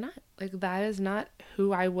 absolutely not. Like, that is not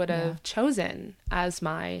who I would have chosen as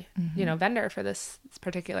my, vendor for this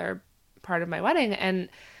particular part of my wedding. And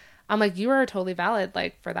I'm like, you are totally valid,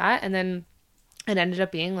 like, for that. And then it ended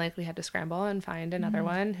up being like, we had to scramble and find another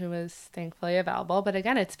one who was thankfully available. But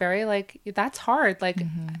again, it's very like, that's hard. Like,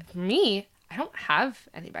 for me, I don't have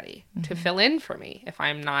anybody to fill in for me if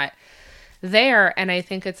I'm not there. And I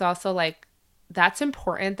think it's also like, that's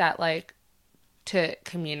important that like to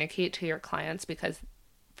communicate to your clients, because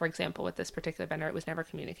for example, with this particular vendor, it was never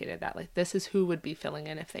communicated that like, this is who would be filling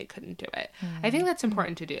in if they couldn't do it. I think that's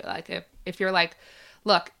important to do. Like if you're like,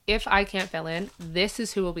 look, if I can't fill in, this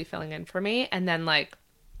is who will be filling in for me. And then like,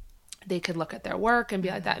 they could look at their work and be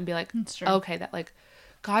like that and be like, okay, that like,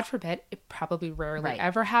 God forbid, it probably rarely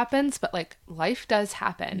ever happens, but like life does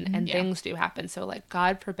happen and things do happen. So like,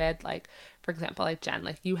 God forbid, like for example, like Jen,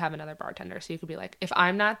 like you have another bartender. So you could be like, if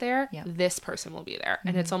I'm not there, Yeah. this person will be there.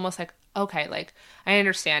 And it's almost like, okay, like I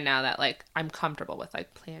understand now that like I'm comfortable with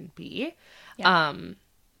like plan B. Yeah.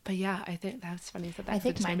 But yeah, I think that's funny. That I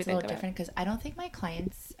think mine's a little different because I don't think my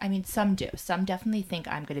clients, I mean, some do. Some definitely think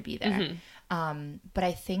I'm going to be there. But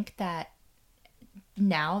I think that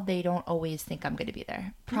now they don't always think I'm going to be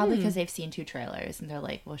there. Probably because they've seen 2 trailers and they're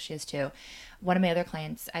like, well, she has 2. One of my other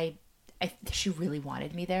clients, she really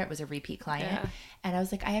wanted me there. It was a repeat client. Yeah. And I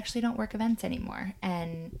was like, I actually don't work events anymore.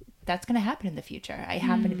 And that's going to happen in the future. I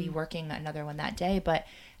happen to be working another one that day, but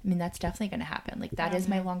I mean, that's definitely going to happen. Like that is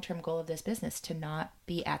my long-term goal of this business, to not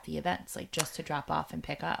be at the events, like just to drop off and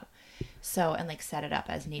pick up. So, and like set it up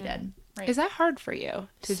as needed. Right. Is that hard for you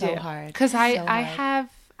to So do? hard. Because So hard.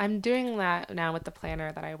 I'm doing that now with the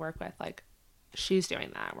planner that I work with. Like she's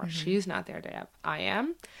doing that where she's not there day up. I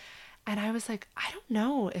am. And I was like, I don't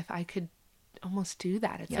know if I could almost do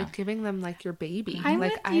that. It's like giving them like your baby. I'm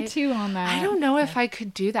like with you too on that. I don't know if I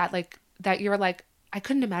could do that. Like that you're like, I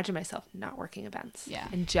couldn't imagine myself not working events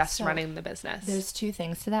and just So, running the business. There's 2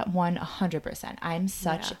 things to that. One, 100%. I'm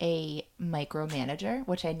such a micromanager,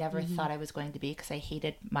 which I never thought I was going to be because I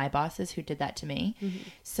hated my bosses who did that to me.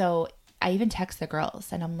 So I even text the girls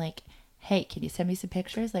and I'm like, hey, can you send me some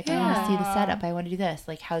pictures? Like, I want to see the setup. I want to do this.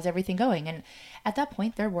 Like, how's everything going? And at that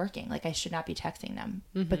point, they're working. Like, I should not be texting them.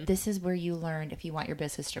 But this is where you learn, if you want your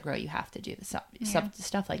business to grow, you have to do the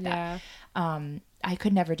stuff like that. I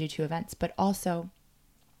could never do 2 events, but also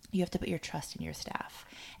you have to put your trust in your staff.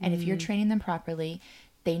 And if you're training them properly,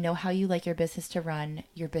 they know how you like your business to run,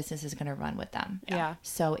 your business is going to run with them. Yeah.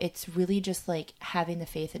 So it's really just like having the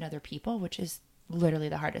faith in other people, which is literally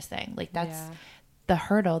the hardest thing. Like that's the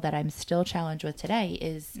hurdle that I'm still challenged with today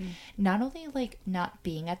is not only like not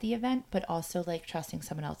being at the event, but also like trusting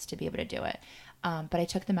someone else to be able to do it. But I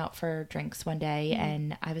took them out for drinks one day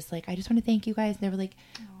and I was like, I just want to thank you guys. And they were like,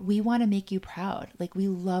 we want to make you proud. Like, we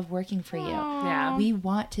love working for you. Yeah. We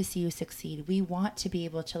want to see you succeed. We want to be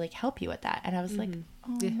able to like help you with that. And I was like,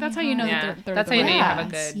 oh, That's how you know that they're that's the how you know right you have a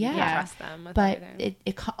ones. good, Yeah. you can trust them with but everything.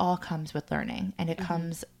 it all comes with learning, and it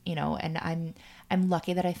comes, you know, and I'm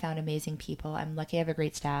lucky that I found amazing people. I'm lucky I have a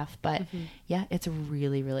great staff, but yeah, it's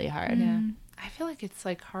really, really hard. Yeah. I feel like it's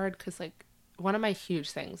like hard because like one of my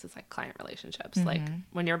huge things is like client relationships. Like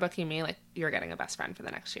when you're booking me, like you're getting a best friend for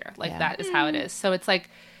the next year. Like that is how it is. So it's like,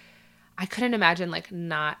 I couldn't imagine like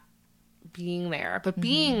not being there, but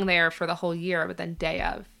being there for the whole year, but then day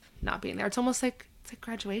of not being there. It's almost like, it's like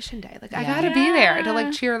graduation day. Like I gotta be there to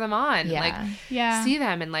like cheer them on, like see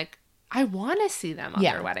them and like, I want to see them on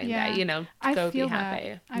their wedding day, you know, I go be feel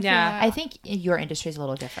happy. that. I think your industry is a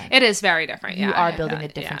little different. It is very different. You are building a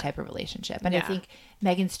different type of relationship. And I Yeah. think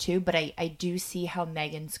Megan's too, but I do see how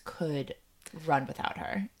Megan's could run without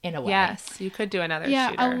her in a way. Yes, you could do another Yeah,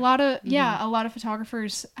 shooter. a lot of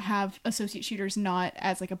photographers have associate shooters not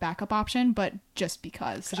as like a backup option, but just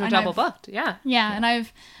because. You're And double I've- booked. Yeah. Yeah, and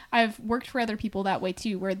I've worked for other people that way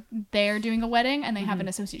too, where they're doing a wedding and they have an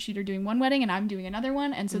associate shooter doing one wedding and I'm doing another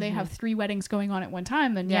one, and so they have 3 weddings going on at one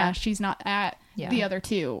time. Then she's not at the other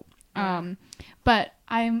 2. But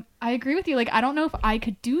I agree with you. Like, I don't know if I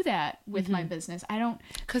could do that with my business. I don't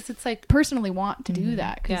Because it's like, personally want to do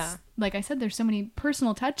that because, Yeah. like I said, there's so many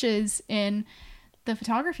personal touches in the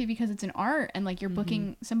photography because it's an art, and like you're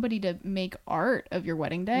booking somebody to make art of your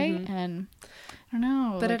wedding day, and I don't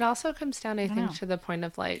know. but like, it also comes down, I think, know. to the point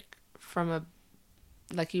of like, from a,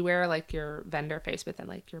 like you wear like your vendor face, but then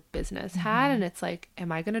like your business hat, and it's like,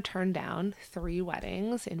 am I going to turn down 3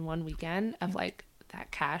 weddings in one weekend of like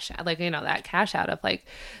that cash, like, you know, that cash out of like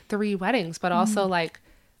 3 weddings, but also like,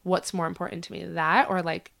 what's more important to me, that or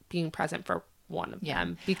like being present for one of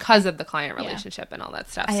them because of the client relationship and all that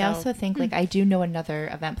stuff. I also think like I do know another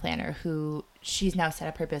event planner who she's now set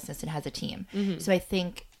up her business and has a team. So I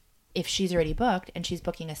think if she's already booked and she's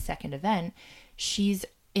booking a second event, she's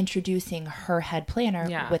introducing her head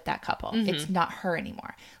planner with that couple. It's not her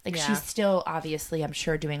anymore. Like she's still obviously, I'm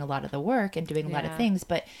sure, doing a lot of the work and doing a lot of things,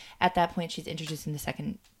 but at that point she's introducing the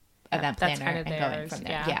second event that's planner kind of and going theirs. from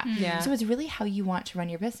there. Yeah. So it's really how you want to run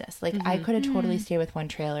your business. Like I could have totally stayed with one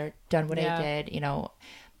trailer, done what I did, you know,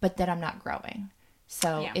 but then I'm not growing.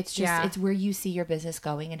 So it's just, it's where you see your business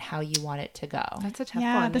going and how you want it to go. That's a tough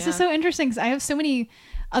yeah, one. this is so interesting because I have so many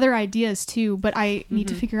other ideas too, but I need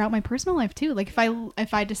to figure out my personal life too. Like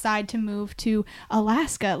if I decide to move to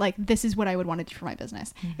Alaska, like this is what I would want to do for my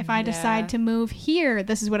business. If I decide to move here,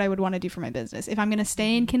 this is what I would want to do for my business. If I'm going to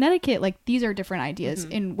stay in Connecticut, like these are different ideas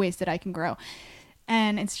in ways that I can grow.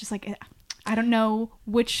 And it's just like, I don't know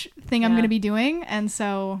which thing I'm going to be doing. And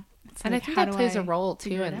so it's And like, I think how that do plays I a role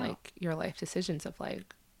too figure it in out? like your life decisions of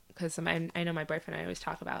like, because I know my boyfriend and I always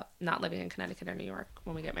talk about not living in Connecticut or New York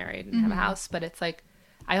when we get married and have a house, but it's like,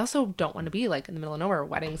 I also don't want to be like in the middle of nowhere.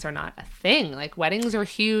 Weddings are not a thing. Like weddings are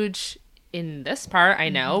huge in this part, I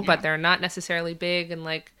know, but they're not necessarily big and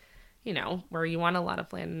like, you know, where you want a lot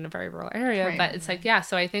of land in a very rural area. Right. But it's like, yeah,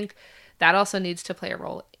 so I think that also needs to play a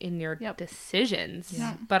role in your decisions,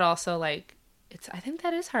 but also like, I think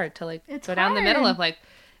that is hard to like go down the middle of like,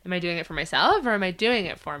 am I doing it for myself or am I doing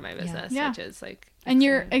it for my business? Yeah. Which is like, and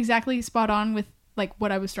you're exactly spot on with like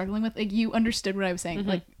what I was struggling with. Like you understood what I was saying,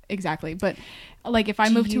 like exactly. But like if I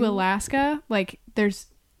move to Alaska, like there's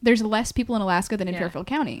less people in Alaska than in Fairfield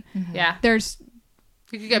County. Yeah.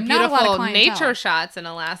 You could get not a lot of beautiful clientele. nature shots in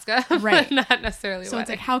Alaska, Right. but not necessarily So weddings. it's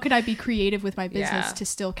like, how could I be creative with my business Yeah. to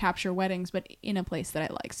still capture weddings, but in a place that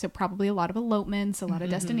I like? So probably a lot of elopements, a lot of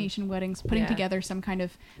destination weddings, putting together some kind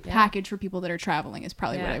of package for people that are traveling is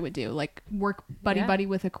probably what I would do. Like work buddy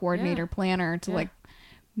with a coordinator planner to like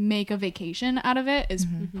make a vacation out of it is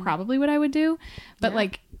probably what I would do. But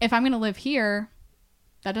like, if I'm going to live here,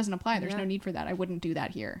 that doesn't apply. There's no need for that. I wouldn't do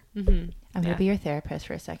that here. I'm going to be your therapist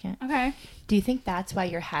for a second. Okay. Do you think that's why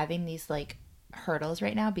you're having these like hurdles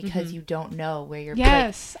right now? Because you don't know where you're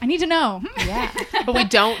Yes. I need to know. yeah. But we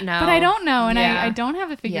don't know. But I don't know. And Yeah. I don't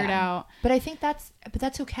have it figured out. But I think that's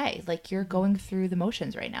okay. Like you're going through the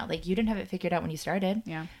motions right now. Like you didn't have it figured out when you started.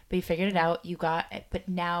 Yeah. But you figured it out. You got it. But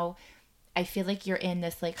now I feel like you're in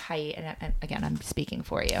this like height. And again, I'm speaking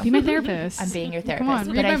for you. Be my therapist. I'm being your therapist. Come on,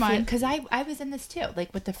 read but my I feel, mind. because I was in this too.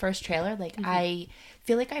 Like with the first trailer, like I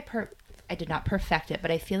feel like I did not perfect it,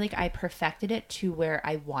 but I feel like I perfected it to where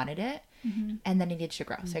I wanted it. And then it needed to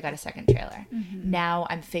grow. So I got a second trailer. Now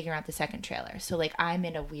I'm figuring out the second trailer. So like I'm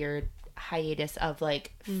in a weird hiatus of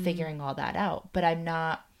like figuring all that out. But I'm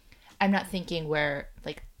not thinking where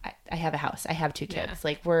like I have a house. I have 2 kids.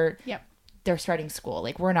 Like they're starting school.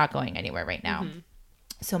 Like we're not going anywhere right now.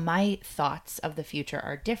 So my thoughts of the future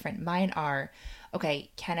are different. Mine are, okay,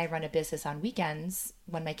 can I run a business on weekends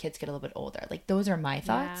when my kids get a little bit older? Like those are my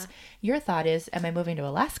thoughts. Your thought is, am I moving to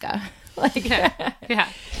Alaska? Like, Yeah.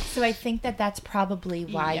 So I think that that's probably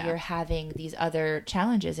why you're having these other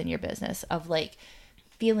challenges in your business of like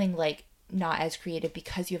feeling like not as creative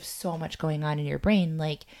because you have so much going on in your brain.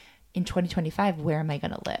 Like in 2025, where am I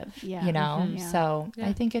going to live? Yeah. You know? Yeah. So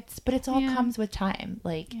I think it all comes with time.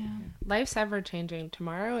 Like, Life's ever changing.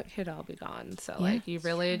 Tomorrow it could all be gone. So like you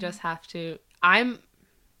really just have to. I'm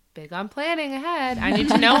big on planning ahead. I need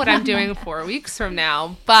to know what I'm doing 4 weeks from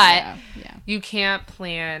now, but you can't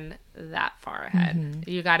plan that far ahead.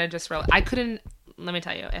 You got to just roll. Let me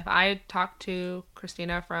tell you, if I talked to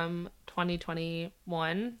Christina from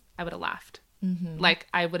 2021, I would have laughed. Like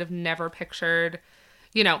I would have never pictured,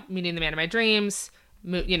 you know, meeting the man of my dreams,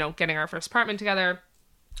 you know, getting our first apartment together,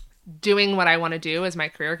 doing what I want to do as my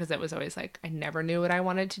career, because it was always like I never knew what I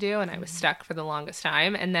wanted to do and I was stuck for the longest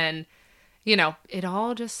time. And then, you know, it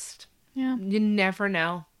all just, you never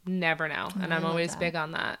know. And I'm always big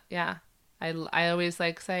on that. Yeah. I always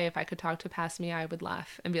like say, if I could talk to past me, I would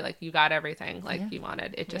laugh and be like, you got everything like you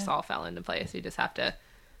wanted. It just all fell into place. You just have to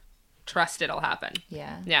trust it'll happen.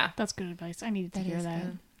 Yeah. That's good advice. I needed to hear that.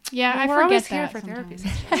 good. Yeah, Well, I we're always forget here that for sometimes.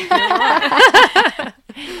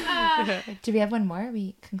 therapy. Do we have one more? Are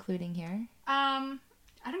we concluding here? I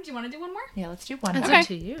don't. Do you want to do one more? Yeah, let's do one It's more. up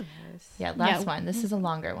to you guys. Yeah, last one. This is a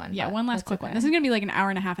longer one. Yeah, but one last that's quick okay. one. This is gonna be like an hour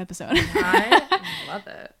and a half episode. I love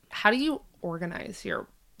it. How do you organize your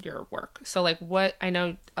work? So like what, I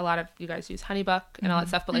know a lot of you guys use Honeybook and all that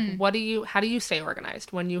stuff, but like how do you stay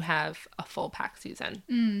organized when you have a full pack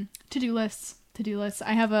season? To-do lists.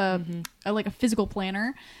 I have a like a physical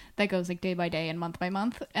planner that goes like day by day and month by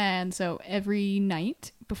month. And so every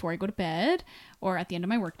night before I go to bed or at the end of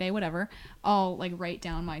my workday, whatever, I'll like write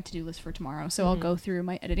down my to-do list for tomorrow. So I'll go through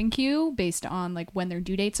my editing queue based on like when their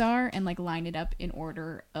due dates are and like line it up in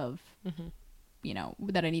order of you know,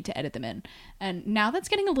 that I need to edit them in. And now that's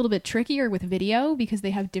getting a little bit trickier with video because they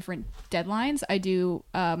have different deadlines. I do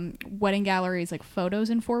wedding galleries like photos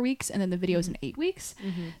in 4 weeks and then the videos in 8 weeks.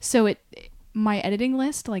 So my editing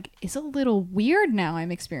list like is a little weird now,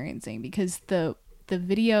 I'm experiencing, because the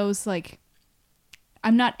videos, like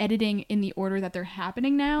I'm not editing in the order that they're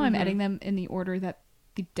happening now. I'm editing them in the order that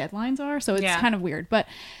the deadlines are. So it's kind of weird, but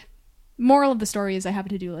moral of the story is I have a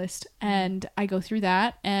to-do list and I go through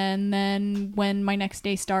that. And then when my next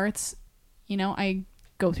day starts, you know, I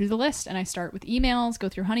go through the list and I start with emails, go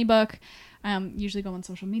through Honeybook, usually go on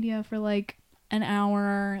social media for like an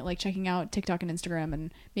hour, like checking out TikTok and Instagram,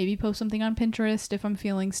 and maybe post something on Pinterest if I'm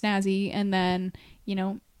feeling snazzy, and then, you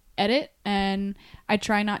know, edit. And I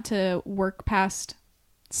try not to work past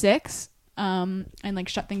 6. and like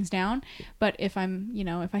shut things down. But if I'm,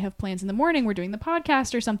 if I have plans in the morning, we're doing the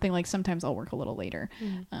podcast or something, like sometimes I'll work a little later.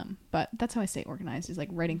 But that's how I stay organized, is like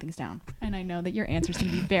writing things down. And I know that your answer's going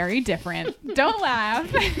to be very different. Don't laugh.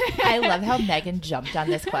 I love how Megan jumped on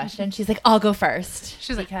this question. She's like, I'll go first.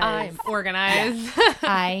 She's like, because I'm organized.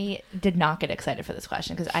 I did not get excited for this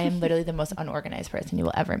question because I am literally the most unorganized person you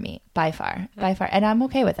will ever meet, by far. And I'm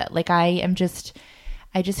okay with it. Like, I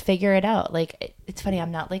just figure it out. Like, it's funny.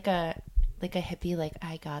 I'm not like a hippie, like,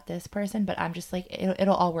 I got this person, but I'm just like,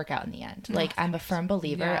 it'll all work out in the end. Like, I'm a firm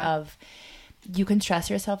believer of, you can stress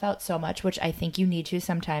yourself out so much, which I think you need to.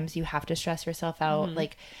 Sometimes you have to stress yourself out.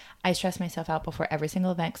 Like, I stress myself out before every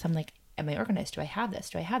single event because I'm like, am I organized? Do I have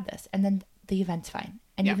this? Do I have this? And then the event's fine.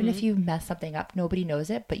 And even if you mess something up, nobody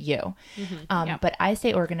knows it but you. But I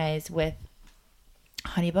stay organized with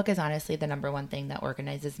HoneyBook. Is honestly the number one thing that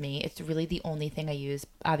organizes me. It's really the only thing I use,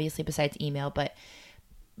 obviously, besides email, but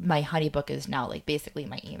my HoneyBook is now like basically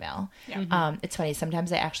my email. It's funny,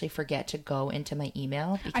 sometimes I actually forget to go into my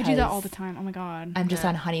email because I do that all the time. Oh my god, I'm just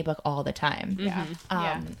on HoneyBook all the time.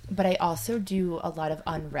 Yeah. But I also do a lot of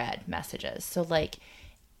unread messages, so like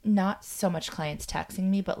not so much clients texting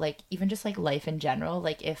me, but like even just like life in general.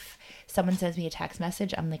 Like if someone sends me a text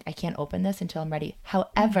message, I'm like, I can't open this until I'm ready.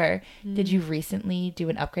 However, did you recently do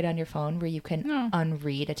an upgrade on your phone where you can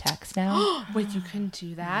unread a text now? Wait, you can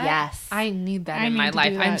do that? Yes. I need that I in need my to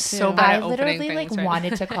life. do I'm that so too. bad I at opening literally things like right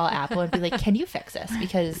wanted to call Apple and be like, can you fix this?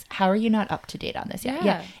 Because how are you not up to date on this yet?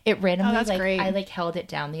 Yeah. It randomly, that's like, great. I like held it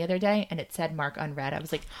down the other day and it said mark unread. I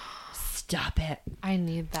was like, stop it. I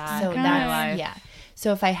need that So in my that's, life. yeah.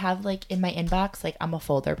 So if I have like in my inbox, like I'm a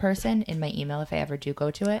folder person in my email if I ever do go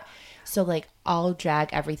to it. So like I'll drag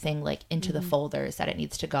everything like into the folders that it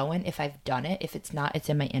needs to go in if I've done it. If it's not, it's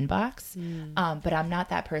in my inbox. But I'm not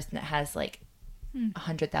that person that has like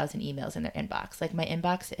 100,000 emails in their inbox. Like my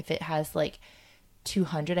inbox, if it has like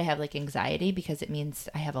 200, I have like anxiety because it means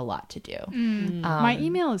I have a lot to do. my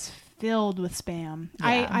email is filled with spam.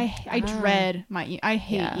 Yeah. I dread I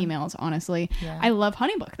hate Yeah. emails, honestly. Yeah. I love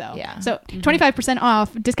HoneyBook though. Yeah. So 25%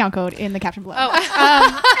 off, discount code in the caption below.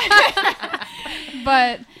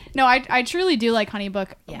 But no, I truly do like HoneyBook.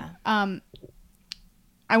 Yeah.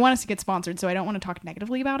 I want us to get sponsored, so I don't want to talk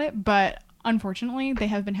negatively about it, but unfortunately they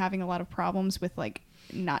have been having a lot of problems with like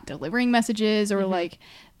not delivering messages or like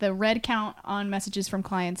the read count on messages from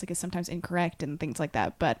clients like is sometimes incorrect and things like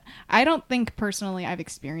that. But I don't think personally I've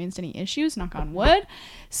experienced any issues, knock on wood.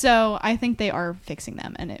 So I think they are fixing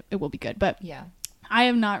them and it will be good. But Yeah. I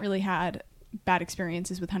have not really had bad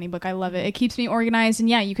experiences with HoneyBook. I love it. It keeps me organized. And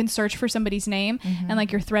yeah, you can search for somebody's name and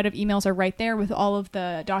like your thread of emails are right there with all of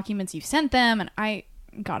the documents you've sent them. And I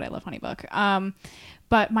love HoneyBook.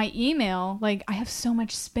 But my email, like I have so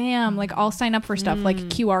much spam, like I'll sign up for stuff like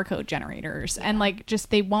QR code generators and like just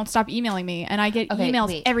they won't stop emailing me. And I get emails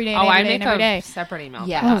wait. every day Oh, and I every day make and every day. a separate email.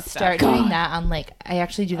 Yeah, for that start stuff. doing that on like, I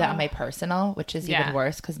actually do that on my personal, which is Yeah. even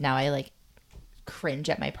worse because now I like cringe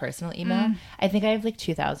at my personal email. I think I have like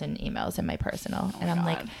 2,000 emails in my personal. And I'm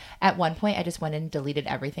like, at one point I just went in and deleted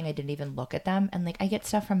everything. I didn't even look at them. And like I get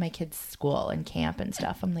stuff from my kids' school and camp and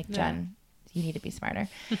stuff. I'm like, Jen, you need to be smarter.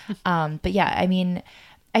 But yeah, I mean,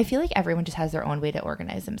 I feel like everyone just has their own way to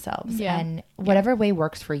organize themselves. Yeah. And whatever way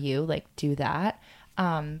works for you, like do that.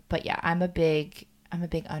 But yeah, I'm a big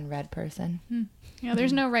unread person. Yeah,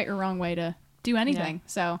 there's no right or wrong way to do anything.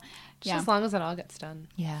 So Just yeah. as long as it all gets done.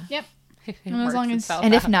 Yeah. Yep. It As works long as- itself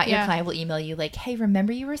And if out. not, your Yeah. client will email you like, hey,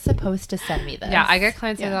 remember you were supposed to send me this. Yeah, I get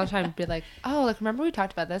clients Yeah. all the time be like, oh, like, remember we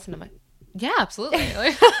talked about this? And I'm like, yeah, absolutely.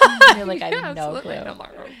 Like, You're like, I have yeah, no absolutely. clue. And I'm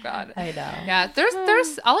like, oh, God. I know. Yeah,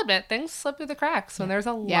 there's, I'll admit, things slip through the cracks when there's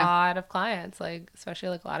a Yeah. lot of clients, like, especially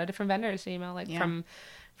like a lot of different vendors to email, like Yeah. from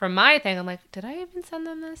my thing. I'm like, did I even send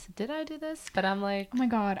them this? Did I do this? But I'm like, Oh my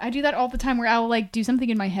god, I do that all the time where I'll like do something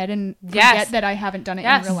in my head and forget Yes. that I haven't done it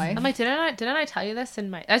yes. in real life. I'm like, didn't I tell you this in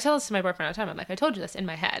my? I tell this to my boyfriend all the time. I'm like, I told you this in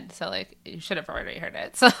my head, so like, you should have already heard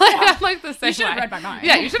it. So like, I'm like the same. should have way. read my mind.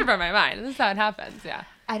 Yeah, you should have read my mind. This is how it happens. Yeah.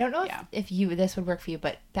 I don't know Yeah. if this would work for you,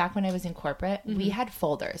 but back when I was in corporate, we had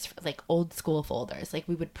folders, like old school folders. Like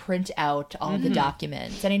we would print out all the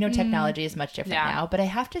documents. And I know technology is much different Yeah. now, but I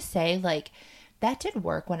have to say, like, that did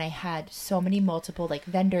work when I had so many multiple like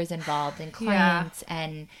vendors involved and clients.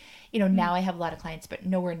 And, you know, now I have a lot of clients, but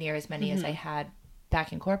nowhere near as many as I had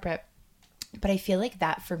back in corporate. But I feel like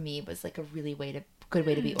that for me was like a really good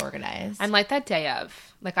way to be organized. I'm like that day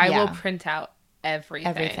of. Like I will Yeah. print out everything.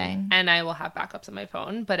 Mm-hmm. And I will have backups on my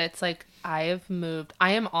phone. But it's like I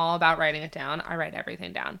am all about writing it down. I write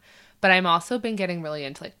everything down. But I'm also been getting really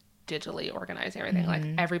into like digitally organizing everything. Like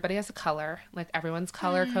everybody has a color. Like everyone's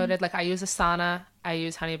color coded. Like I use Asana, I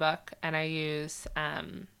use HoneyBook, and I use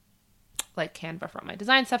like Canva for all my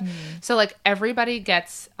design stuff. So like everybody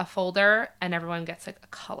gets a folder and everyone gets like a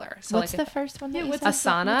color. So What's like the first one? That you what's said?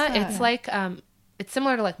 Asana, what's that? it's like it's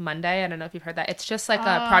similar to like Monday. I don't know if you've heard that. It's just like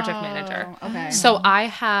a project manager. Okay. So I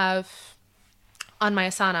have on my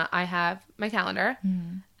Asana, I have my calendar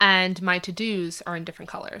and my to-dos are in different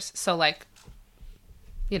colors. So like,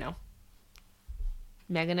 you know,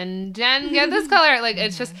 Megan and Jen get this color. Like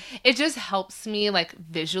it just helps me like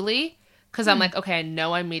visually, because I'm like, okay, I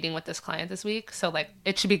know I'm meeting with this client this week. So like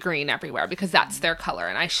it should be green everywhere because that's their color.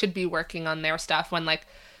 And I should be working on their stuff when like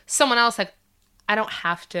someone else, like I don't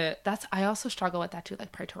have to, I also struggle with that too,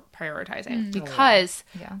 like prioritizing because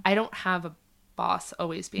I don't have a boss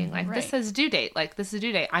always being like, this is due date. Like this is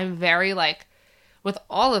due date. I'm very like, with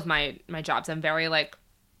all of my jobs, I'm very like,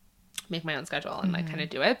 make my own schedule and like kind of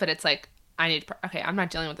do it. But it's like, okay, I'm not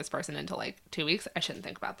dealing with this person until like 2 weeks. I shouldn't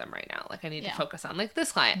think about them right now. Like I need to focus on like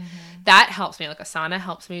this client. That helps me. Like Asana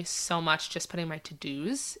helps me so much, just putting my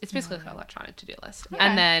to-dos. It's basically like an electronic to-do list.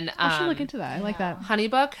 And then I should look into that. I like that.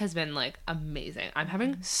 HoneyBook has been like amazing. I'm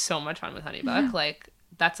having so much fun with HoneyBook. Like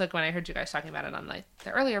that's like when I heard you guys talking about it on like the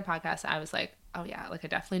earlier podcast, I was like, oh yeah, like I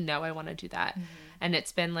definitely know I want to do that. And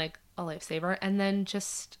it's been like a lifesaver. And then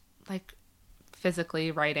just like physically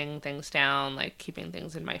writing things down, like keeping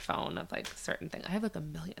things in my phone of like certain things. I have like a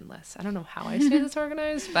million lists. I don't know how I stay this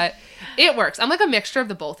organized, but it works. I'm like a mixture of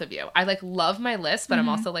the both of you. I like love my list, but I'm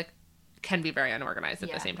also like can be very unorganized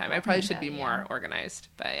at the same time. I probably should be more organized,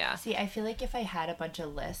 but yeah. See, I feel like if I had a bunch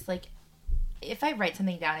of lists, like if I write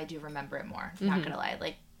something down, I do remember it more. Not gonna lie.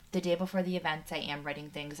 Like the day before the events, I am writing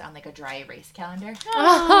things on like a dry erase calendar.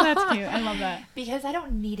 Oh, that's cute. I love that. Because I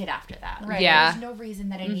don't need it after that. Right. Yeah. There's no reason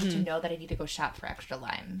that I need to know that I need to go shop for extra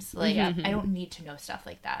limes. Like, I don't need to know stuff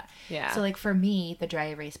like that. Yeah. So, like, for me, the dry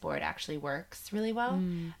erase board actually works really well.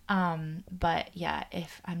 But, yeah,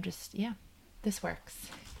 if I'm just, this works.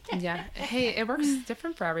 Yeah. Hey, it works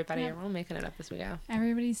different for everybody. We're all making it up as we go.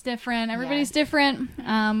 Everybody's different.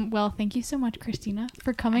 Well, thank you so much, Christina,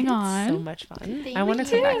 for coming on. So much fun. Thank I want to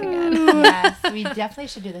come you. back again. Yes, we definitely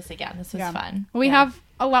should do this again. This was fun. We have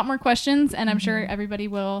a lot more questions, and I'm sure everybody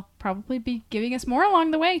will probably be giving us more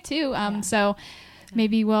along the way too. So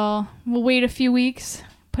maybe we'll wait a few weeks,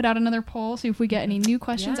 put out another poll, see if we get any new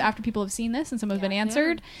questions after people have seen this and some have been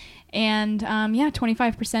answered. And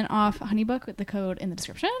 25% off HoneyBook with the code in the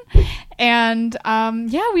description. And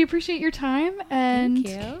we appreciate your time. And Thank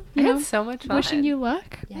you. I had so much fun. Wishing you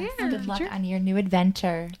luck. Yes, good luck on your new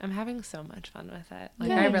adventure. I'm having so much fun with it. Like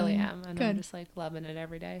Good. I really am. And Good. I'm just like loving it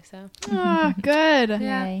every day. So Ah, good.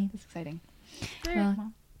 Yeah. Yay. That's exciting.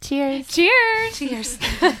 Well, cheers. Cheers. cheers.